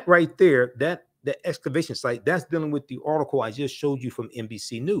 That right there, that excavation site, that's dealing with the article I just showed you from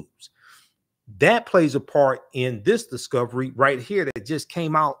NBC News. That plays a part in this discovery right here that just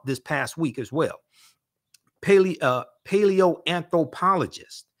came out this past week as well.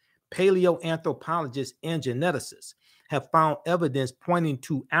 Paleoanthropologists and geneticists have found evidence pointing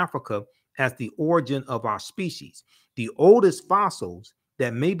to Africa as the origin of our species. The oldest fossils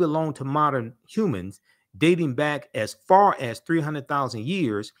that may belong to modern humans, dating back as far as 300,000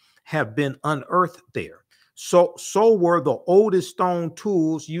 years, have been unearthed there. So were the oldest stone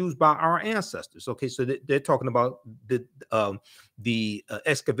tools used by our ancestors. Okay, so they're talking about the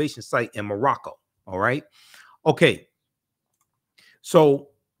excavation site in Morocco. All right. Okay. So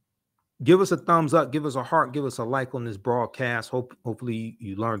give us a thumbs up, give us a heart, give us a like on this broadcast. Hopefully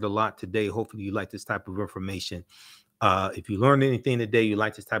you learned a lot today. Hopefully you like this type of information. If you learned anything today, you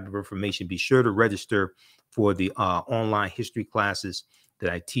like this type of information, be sure to register for the online history classes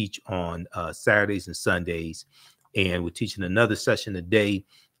that I teach on Saturdays and Sundays. And we're teaching another session today,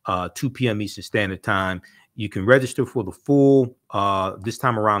 2 p.m. Eastern Standard Time. You can register for the full, this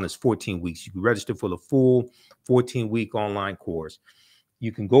time around is 14 weeks. You can register for the full 14-week online course.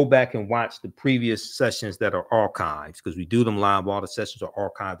 You can go back and watch the previous sessions that are archived, because we do them live. All the sessions are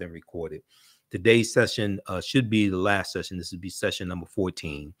archived and recorded. Today's session should be the last session. This would be session number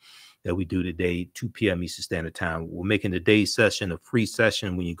 14 that we do today, 2 p.m. Eastern Standard Time. We're making today's session a free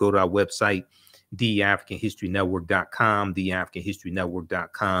session. When you go to our website, TheAfricanHistoryNetwork.com,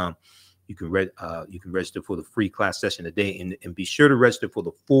 TheAfricanHistoryNetwork.com, you can register for the free class session today, and be sure to register for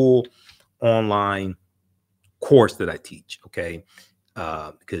the full online course that I teach. Okay.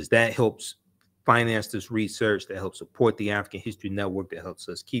 Because that helps finance this research, that helps support the African History Network, that helps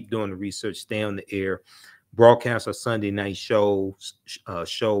us keep doing the research, stay on the air, broadcast our Sunday night shows,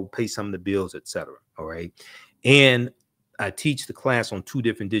 pay some of the bills, etc. All right. And I teach the class on 2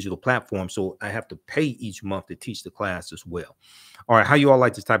 different digital platforms, so I have to pay each month to teach the class as well. All right. How you all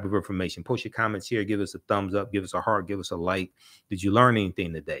like this type of information? Post your comments here. Give us a thumbs up. Give us a heart. Give us a like. Did you learn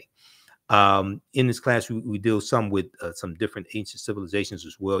anything today? In this class, we deal some with some different ancient civilizations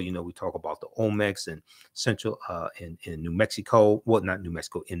as well. You know, we talk about the Olmecs and Central in New Mexico. Well, not New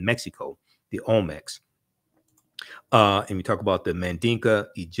Mexico, in Mexico, the Olmecs. And we talk about the Mandinka,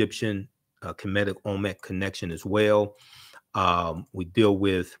 Egyptian, Kemetic Olmec connection as well. We deal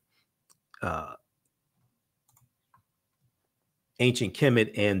with ancient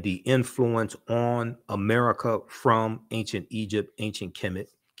Kemet and the influence on America from ancient Egypt, ancient Kemet.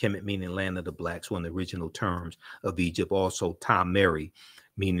 Kemet meaning land of the blacks, one of the original terms of Egypt. Also Ta-Meri,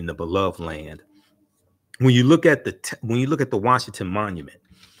 meaning the beloved land. When you look at the Washington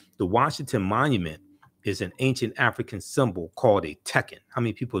Monument is an ancient African symbol called a tekken. How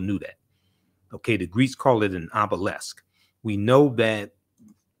many people knew that? Okay, the Greeks call it an obelisk. We know that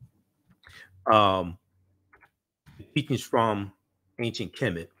the teachings from ancient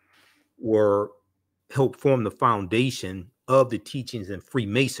Kemet helped form the foundation of the teachings in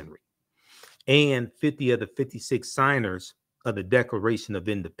Freemasonry. And 50 of the 56 signers of the Declaration of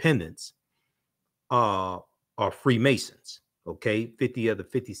Independence are Freemasons. Okay, 50 of the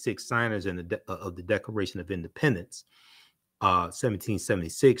 56 signers of the Declaration of Independence,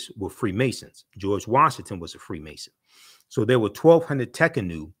 1776, were Freemasons. George Washington was a Freemason. So there were 1,200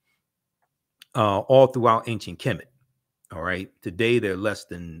 Tekenu all throughout ancient Kemet. All right, today they're less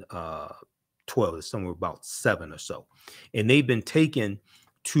than 12. It's somewhere about 7 or so, and they've been taken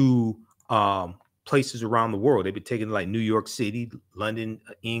to places around the world. They've been taken to like New York City, London,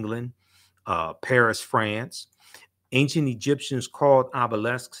 England, Paris, France. Ancient Egyptians called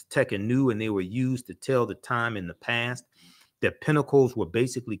obelisks tekenu, and they were used to tell the time in the past. Their pinnacles were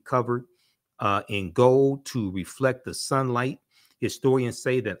basically covered in gold to reflect the sunlight. Historians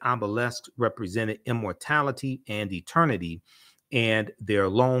say that obelisks represented immortality and eternity, and their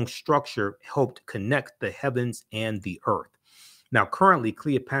long structure helped connect the heavens and the earth. Now, currently,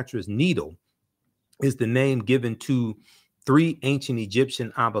 Cleopatra's Needle is the name given to 3 ancient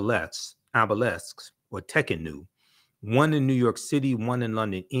Egyptian obelisks or tekenu, one in New York City, one in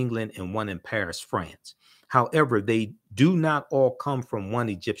London, England, and one in Paris, France. However, they do not all come from one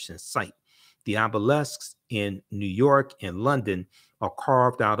Egyptian site. The obelisks in New York and London are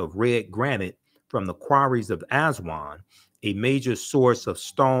carved out of red granite from the quarries of Aswan, a major source of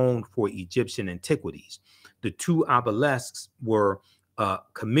stone for Egyptian antiquities. The 2 obelisks were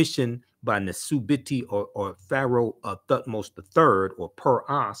commissioned by Nesubiti or Pharaoh Thutmose III, or Per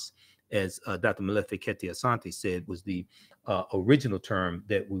As, as Dr. Molefi Kete Asante said, was the original term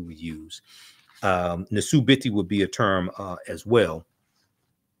that we would use. Nasubiti would be a term as well.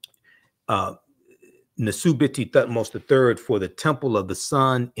 Nasubiti Thutmose III for the Temple of the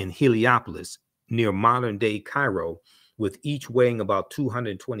Sun in Heliopolis, near modern-day Cairo, with each weighing about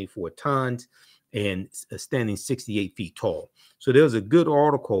 224 tons and standing 68 feet tall. So there's a good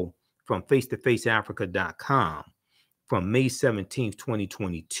article from face-to-faceafrica.com from May 17th,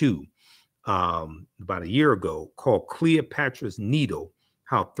 2022, about a year ago, called Cleopatra's Needle,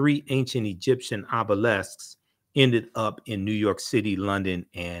 How 3 Ancient Egyptian Obelisks Ended Up in New York City, London,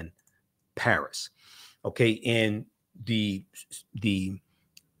 and Paris. Okay, and the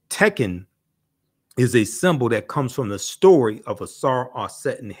Tekken is a symbol that comes from the story of Asar,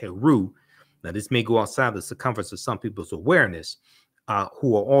 Aset, and Heru. Now, this may go outside the circumference of some people's awareness,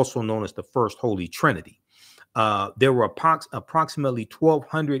 who are also known as the First Holy Trinity. There were approximately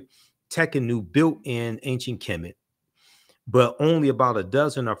 1,200 Tekkenu built in ancient Kemet, but only about a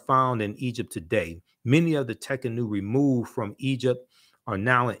dozen are found in Egypt today. Many of the Tekkenu removed from Egypt are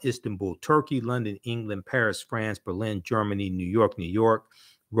now in Istanbul, Turkey, London, England, Paris, France, Berlin, Germany, New York,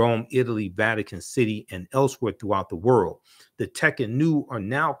 Rome, Italy, Vatican City, and elsewhere throughout the world. The Tekkenu are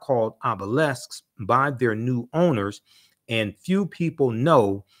now called obelisks by their new owners, and few people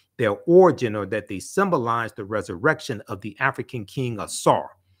know their origin or that they symbolize the resurrection of the African king Asar,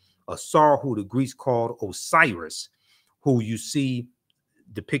 who the Greeks called Osiris, who you see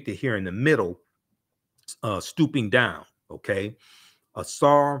depicted here in the middle, stooping down, okay?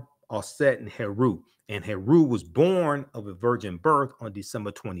 Asar, Aset, and Heru. And Heru was born of a virgin birth on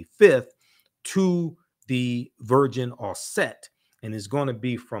December 25th to the virgin Aset. And it's going to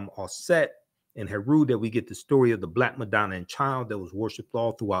be from Aset and Heru that we get the story of the Black Madonna and Child that was worshipped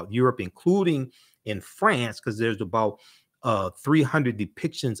all throughout Europe, including in France, because there's about 300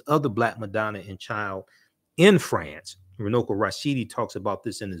 depictions of the Black Madonna and Child in France. Runoko Rashidi talks about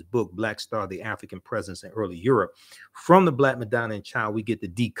this in his book, Black Star, the African Presence in Early Europe. From the Black Madonna and Child, we get the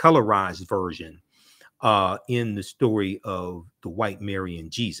decolorized version in the story of the White Mary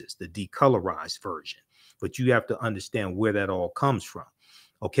and Jesus, the decolorized version. But you have to understand where that all comes from.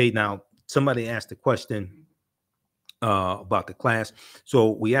 Okay, now somebody asked a question about the class.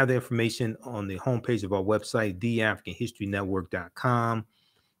 So we have the information on the homepage of our website, TheAfricanHistoryNetwork.com.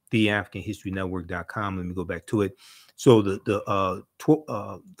 TheAfricanHistoryNetwork.com. Let me go back to it. So the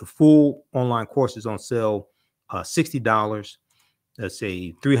full online course is on sale, $60. That's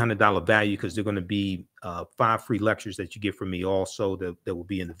a $300 value because they're going to be 5 free lectures that you get from me also that will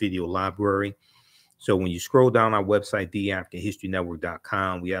be in the video library. So when you scroll down our website,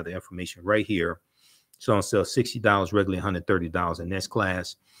 TheAfricanHistoryNetwork.com, we have the information right here. It's on sale, $60, regularly $130. And next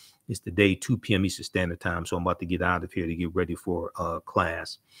class is today, 2 p.m. Eastern Standard Time. So I'm about to get out of here to get ready for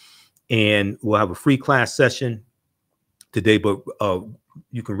class. And we'll have a free class session today, but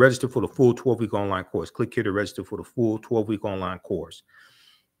you can register for the full 12-week online course. Click here to register for the full 12-week online course.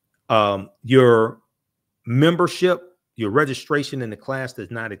 Your membership, your registration in the class does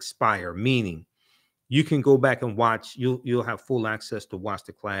not expire, meaning you can go back and watch. You'll have full access to watch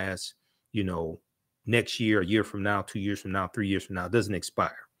the class, you know, next year, a year from now, 2 years from now, 3 years from now. It doesn't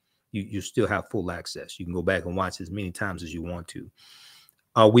expire. You still have full access. You can go back and watch as many times as you want to.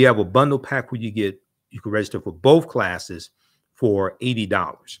 We have a bundle pack where you can register for both classes for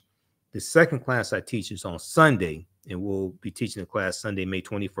 $80. The second class I teach is on Sunday, and we'll be teaching the class Sunday, May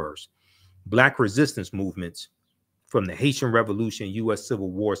 21st. Black resistance movements from the Haitian Revolution, U.S. Civil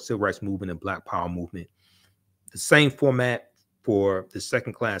War, Civil Rights Movement, and Black Power Movement. The same format for the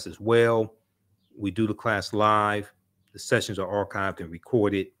second class as well. We do the class live. The sessions are archived and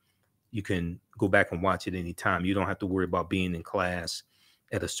recorded. You can go back and watch it anytime. You don't have to worry about being in class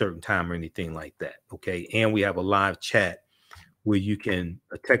at a certain time or anything like that. Okay. And we have a live chat where you can,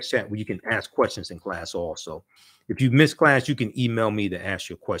 a text chat where you can ask questions in class also. If you miss class, you can email me to ask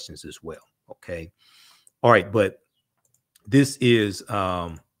your questions as well. Okay. All right. But this is,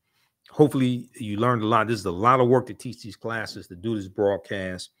 hopefully you learned a lot. This is a lot of work to teach these classes, to do this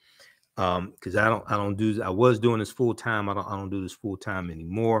broadcast. Because I was doing this full time. I don't do this full time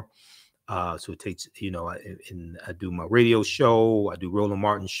anymore. So it takes, you know, and I do my radio show. I do Roland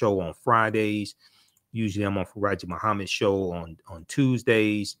Martin's show on Fridays. Usually I'm on Faraji Muhammad's show on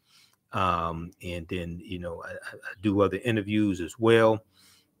Tuesdays. And then, you know, I do other interviews as well.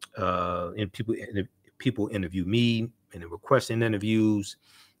 And people interview me and they're requesting interviews.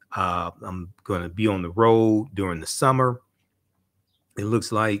 I'm going to be on the road during the summer. It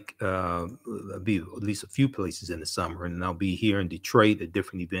looks like I'll be at least a few places in the summer, and I'll be here in Detroit at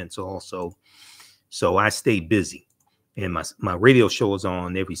different events also. So I stay busy. And my radio show is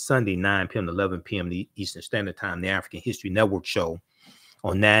on every Sunday, 9 p.m. to 11 p.m. Eastern Standard Time, the African History Network show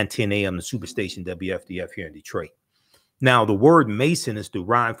on 9:10 a.m. the Superstation WFDF here in Detroit. Now, the word Mason is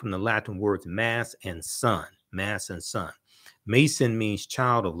derived from the Latin words mass and sun. Mass and sun. Mason means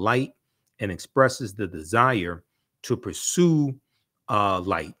child of light and expresses the desire to pursue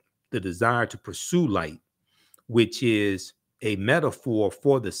light, the desire to pursue light, which is a metaphor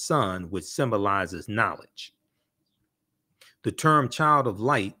for the sun, which symbolizes knowledge. The term child of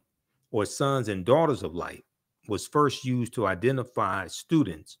light, or sons and daughters of light, was first used to identify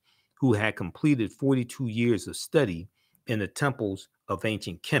students who had completed 42 years of study in the temples of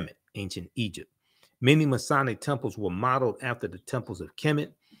ancient Kemet, ancient Egypt. Many Masonic temples were modeled after the temples of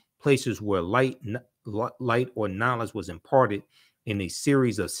Kemet, places where light or knowledge was imparted in a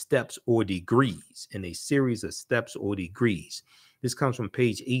series of steps or degrees. This comes from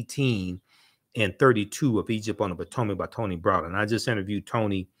page 18 and 32 of Egypt on the Potomac by Tony Browder. And I just interviewed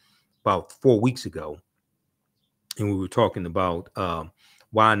Tony about 4 weeks ago, and we were talking about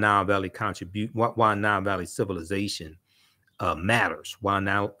why Nile Valley civilization matters, why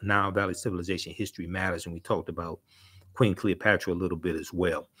Nile Valley civilization history matters, and we talked about Queen Cleopatra a little bit as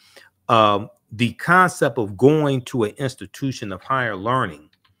well. The concept of going to an institution of higher learning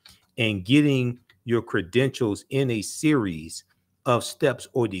and getting your credentials in a series of steps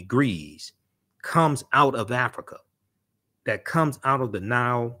or degrees comes out of Africa. That comes out of the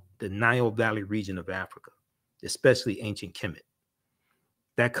Nile Valley region of Africa, especially ancient Kemet.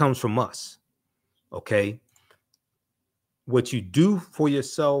 That comes from us, okay? What you do for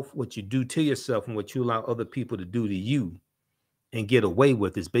yourself, what you do to yourself, and what you allow other people to do to you and get away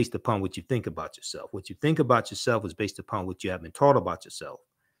with is based upon what you think about yourself. What you think about yourself is based upon what you have been taught about yourself.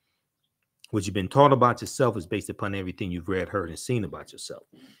 What you've been taught about yourself is based upon everything you've read, heard, and seen about yourself.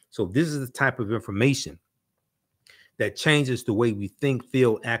 So this is the type of information that changes the way we think,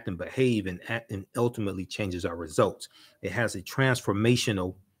 feel, act, and behave, and ultimately changes our results. It has a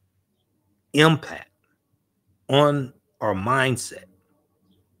transformational impact on our mindset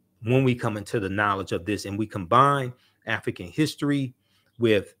when we come into the knowledge of this, and we combine African history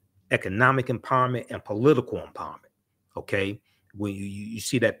with economic empowerment and political empowerment. Okay, when you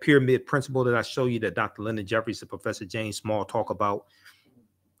see that pyramid principle that I show you, that Dr. Lyndon Jeffries and Professor James Small talk about,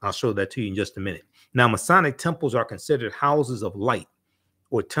 I'll show that to you in just a minute. Now, Masonic temples are considered houses of light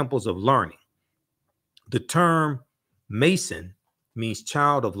or temples of learning. The term Mason means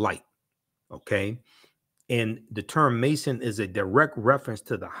child of light. Okay, and the term Mason is a direct reference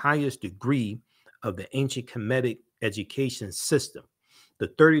to the highest degree of the ancient Kemetic education system. The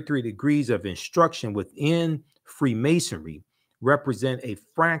 33 degrees of instruction within Freemasonry represent a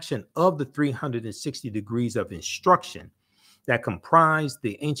fraction of the 360 degrees of instruction that comprise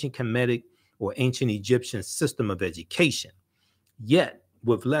the ancient Kemetic or ancient Egyptian system of education. Yet,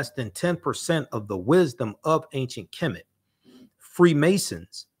 with less than 10% of the wisdom of ancient Kemet,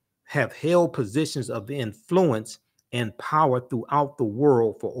 Freemasons have held positions of influence and power throughout the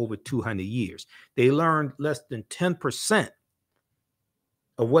world for over 200 years. They learned less than 10%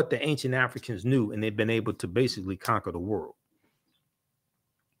 of what the ancient Africans knew, and they've been able to basically conquer the world.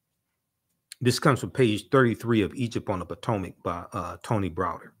 This comes from page 33 of Egypt on the Potomac by Tony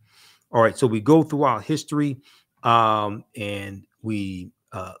Browder. All right, so we go through our history and we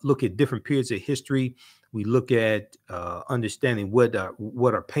look at different periods of history. We look at understanding what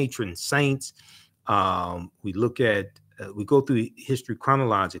are patron saints. We look at, we go through history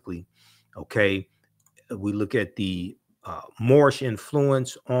chronologically, okay? We look at the Moorish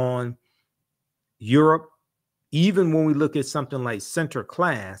influence on Europe. Even when we look at something like center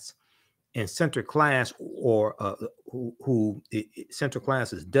class, and center class, or center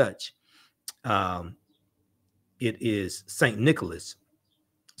class is Dutch. It is St. Nicholas.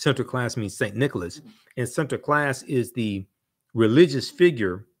 Center class means St. Nicholas, and center class is the religious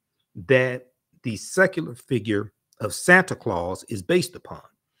figure that the secular figure of Santa Claus is based upon.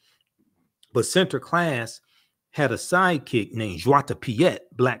 But center class had a sidekick named Jada Pinkett,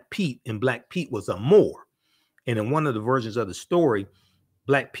 Black Pete, and Black Pete was a Moor. And in one of the versions of the story,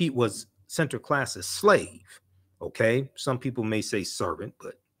 Black Pete was center class's slave. Okay, some people may say servant,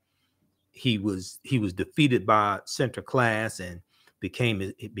 but he was defeated by center class and became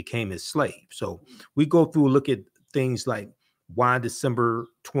his slave. So we go through, look at things like why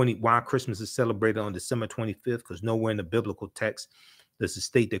Christmas is celebrated on December 25th, because nowhere in the biblical text does it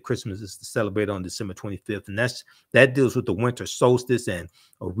state that Christmas is celebrated on December 25th. And that deals with the winter solstice and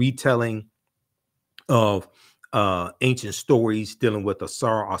a retelling of ancient stories dealing with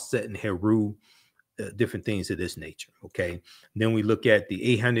Asar, Aset, and Heru, different things of this nature. Okay. Then we look at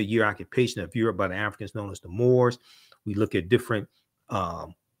the 800-year occupation of Europe by the Africans known as the Moors. We look at different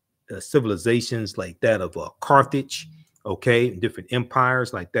civilizations like that of Carthage, okay, different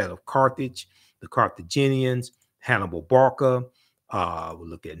empires like that of Carthage, the Carthaginians, Hannibal Barca. We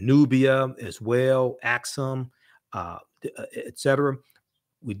look at Nubia as well, Axum, etc.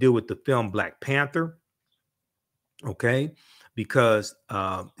 We deal with the film Black Panther, okay, because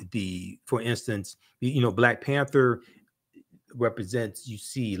for instance, Black Panther represents, you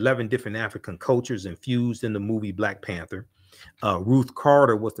see 11 different African cultures infused in the movie Black Panther. Ruth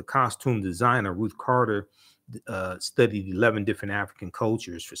Carter was the costume designer. Ruth Carter studied 11 different African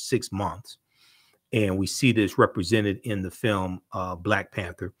cultures for 6 months. And we see this represented in the film Black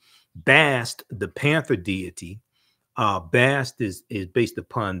Panther. Bast, the panther deity, Bast is based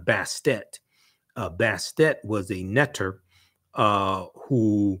upon Bastet. Bastet was a netter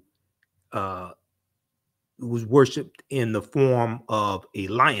who was worshipped in the form of a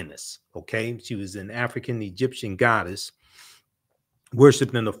lioness. Okay, she was an African Egyptian goddess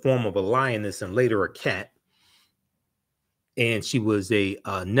worshipped in the form of a lioness and later a cat. And she was a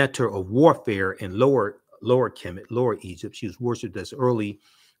netter of warfare in Lower Kemet, Lower Egypt. She was worshipped as early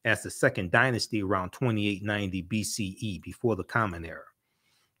as the Second Dynasty around 2890 BCE, before the Common Era,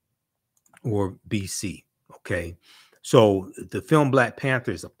 or BC. Okay, so the film Black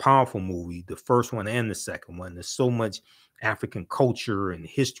Panther is a powerful movie, the first one and the second one. There's so much African culture and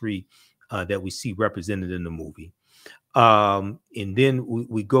history that we see represented in the movie. And then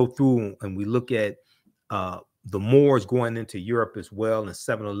we go through and we look at the Moors going into Europe as well in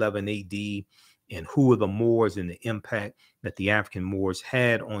 711 AD, and who are the Moors and the impact that the African Moors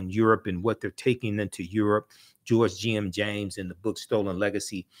had on Europe and what they're taking into Europe. George G.M. James, in the book Stolen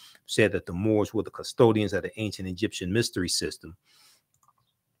Legacy, said that the Moors were the custodians of the ancient Egyptian mystery system.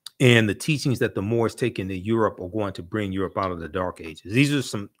 And the teachings that the Moors take into Europe are going to bring Europe out of the Dark Ages. These are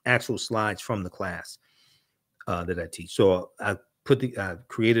some actual slides from the class that I teach. So I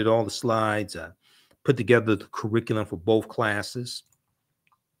created all the slides. I put together the curriculum for both classes.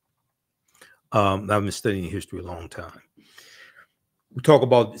 I've been studying history a long time. We talk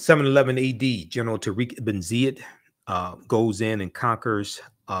about 711 AD. General Tariq ibn Ziyad goes in and conquers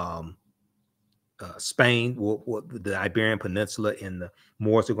Spain, the Iberian Peninsula, and the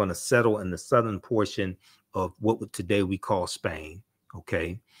Moors are going to settle in the southern portion of what today we call Spain.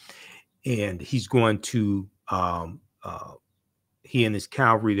 Okay, and he's going to he and his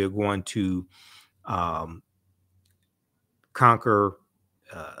cavalry, they're going to conquer.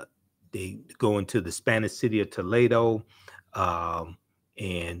 They go into the Spanish city of Toledo,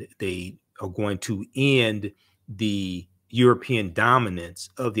 and they are going to end the European dominance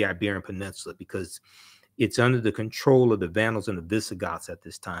of the Iberian Peninsula, because it's under the control of the Vandals and the Visigoths at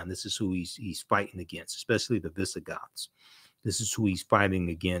this time. This is who he's fighting against, especially the Visigoths. This is who he's fighting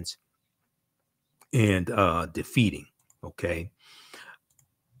against and defeating. Okay.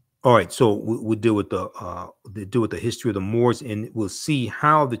 All right, so we'll deal with the history of the Moors, and we'll see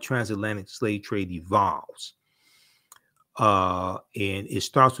how the transatlantic slave trade evolves. And it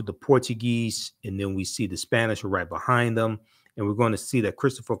starts with the Portuguese, and then we see the Spanish are right behind them, and we're going to see that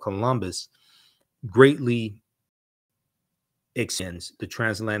Christopher Columbus greatly extends the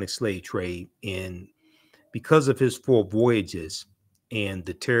transatlantic slave trade, and because of his 4 voyages and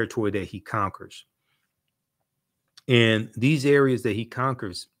the territory that he conquers. And these areas that he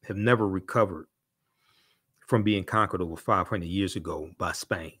conquers have never recovered from being conquered over 500 years ago by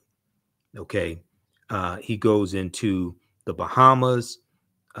Spain. Okay. He goes into the Bahamas,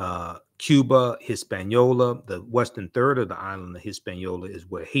 Cuba, Hispaniola. The western third of the island of Hispaniola is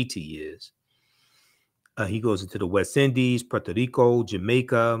where Haiti is. He goes into the West Indies, Puerto Rico,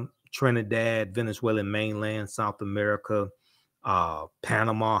 Jamaica, Trinidad, Venezuelan mainland, South America,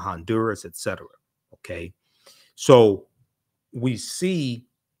 Panama, Honduras, etc. Okay. So we see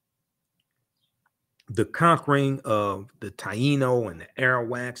the conquering of the Taino and the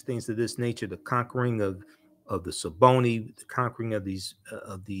Arawaks, things of this nature, the conquering of the Soboni, the conquering of these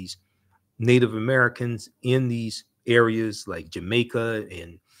Native Americans in these areas like Jamaica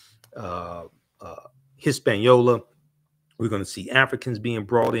and Hispaniola. We're going to see Africans being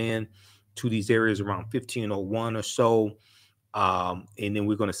brought in to these areas around 1501 or so. And then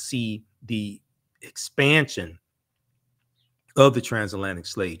we're going to see the expansion of the transatlantic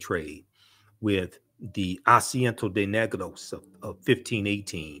slave trade with the Asiento de Negros of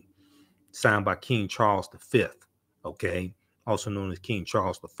 1518, signed by King Charles V, okay, also known as King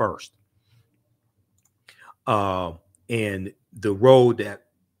Charles I. And the role that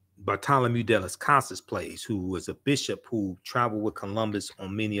Bartolomé de las Casas plays, who was a bishop who traveled with Columbus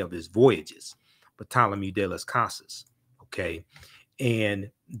on many of his voyages, Bartolomé de las Casas, okay.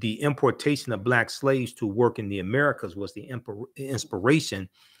 And the importation of Black slaves to work in the Americas was the inspiration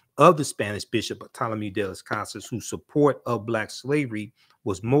of the Spanish Bishop Bartolomé de las Casas, whose support of Black slavery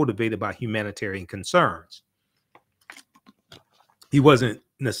was motivated by humanitarian concerns. He wasn't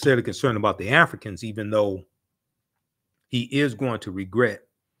necessarily concerned about the Africans, even though he is going to regret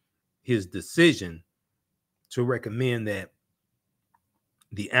his decision to recommend that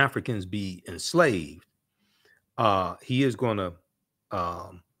the Africans be enslaved. He is going to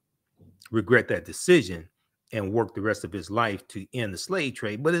regret that decision and work the rest of his life to end the slave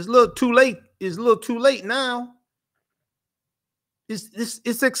trade. But it's a little too late. It's a little too late now.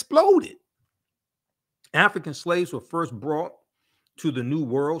 It's exploded. African slaves were first brought to the New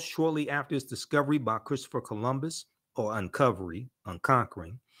World shortly after its discovery by Christopher Columbus, or unconquering.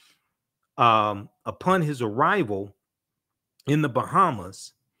 Upon his arrival in the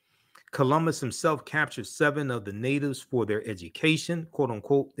Bahamas, Columbus himself captured 7 of the natives for their education, quote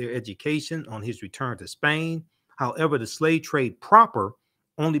unquote, their education on his return to Spain. However, the slave trade proper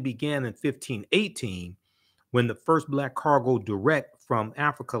only began in 1518 when the first Black cargo direct from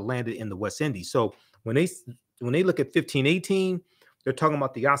Africa landed in the West Indies. So when they look at 1518, they're talking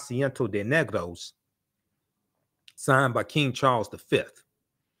about the Asiento de Negros signed by King Charles V.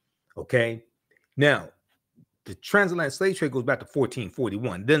 Okay. Now, the transatlantic slave trade goes back to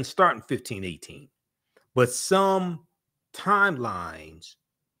 1441, then start in 1518. But some timelines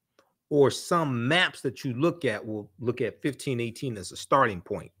or some maps that you look at will look at 1518 as a starting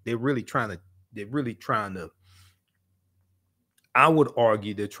point. They're really trying to, I would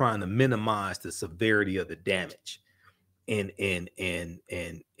argue they're trying to minimize the severity of the damage and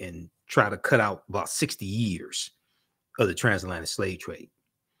try to cut out about 60 years of the transatlantic slave trade.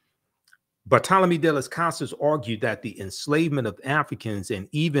 Bartolomé de las Casas argued that the enslavement of Africans and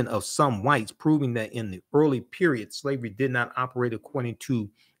even of some whites, proving that in the early period, slavery did not operate according to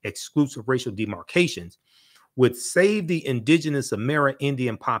exclusive racial demarcations, would save the indigenous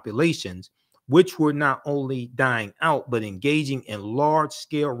Amerindian populations, which were not only dying out, but engaging in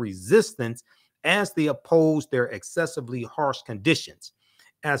large-scale resistance as they opposed their excessively harsh conditions.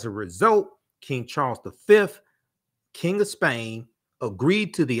 As a result, King Charles V, King of Spain,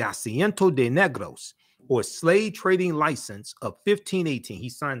 agreed to the Asiento de Negros, or slave trading license of 1518. He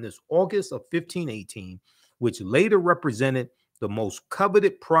signed this August of 1518, which later represented the most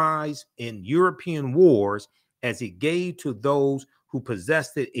coveted prize in European wars, as it gave to those who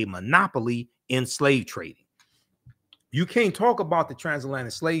possessed a monopoly in slave trading. You can't talk about the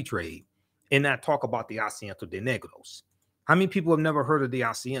transatlantic slave trade and not talk about the Asiento de Negros. How many people have never heard of the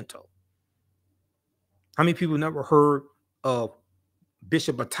Asiento? How many people have never heard of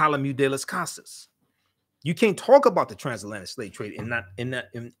Bishop Bartolomé de las Casas? You can't talk about the transatlantic slave trade and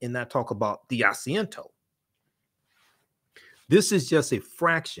not talk about the Asiento. This is just a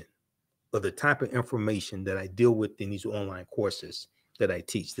fraction of the type of information that I deal with in these online courses that I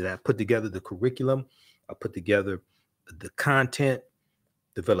teach, that I put together the curriculum, I put together the content,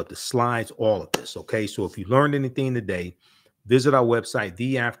 develop the slides, all of this. Okay. So if you learned anything today, visit our website,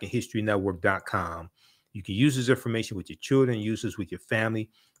 TheAfricanHistoryNetwork.com. You can use this information with your children, use this with your family.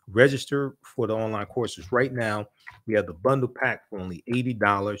 Register for the online courses right now. We have the bundle pack for only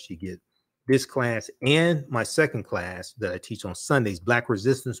 $80. You get this class and my second class that I teach on Sundays, Black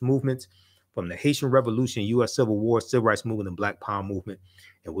Resistance Movements from the Haitian Revolution, U.S. Civil War, Civil Rights Movement, and Black Power Movement.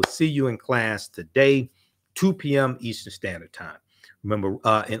 And we'll see you in class today, 2 p.m. Eastern Standard Time. Remember,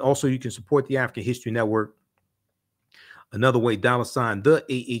 and also you can support the African History Network another way, $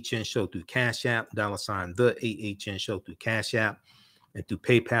 the AHN Show through Cash App, $ the AHN Show through Cash App, and through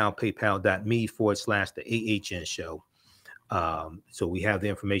PayPal, paypal.me/the AHN Show. So we have the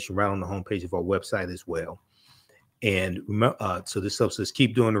information right on the homepage of our website as well. And so this helps us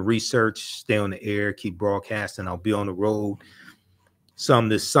keep doing the research, stay on the air, keep broadcasting. I'll be on the road some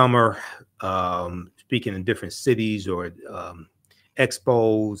this summer, speaking in different cities or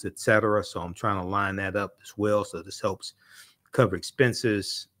expos, etc. So I'm trying to line that up as well. So this helps cover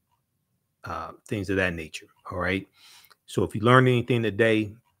expenses, things of that nature. All right. So if you learned anything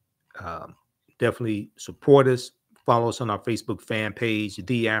today, definitely support us. Follow us on our Facebook fan page,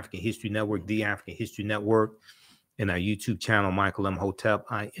 The African History Network, The African History Network, and our YouTube channel, Michael Imhotep,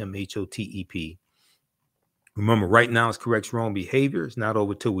 IMHOTEP. Remember, right now it's correct wrong behavior. It's not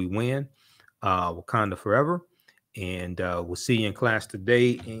over till we win. Wakanda forever. And we'll see you in class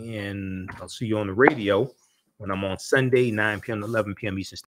today. And I'll see you on the radio when I'm on Sunday, 9 p.m. to 11 p.m. Eastern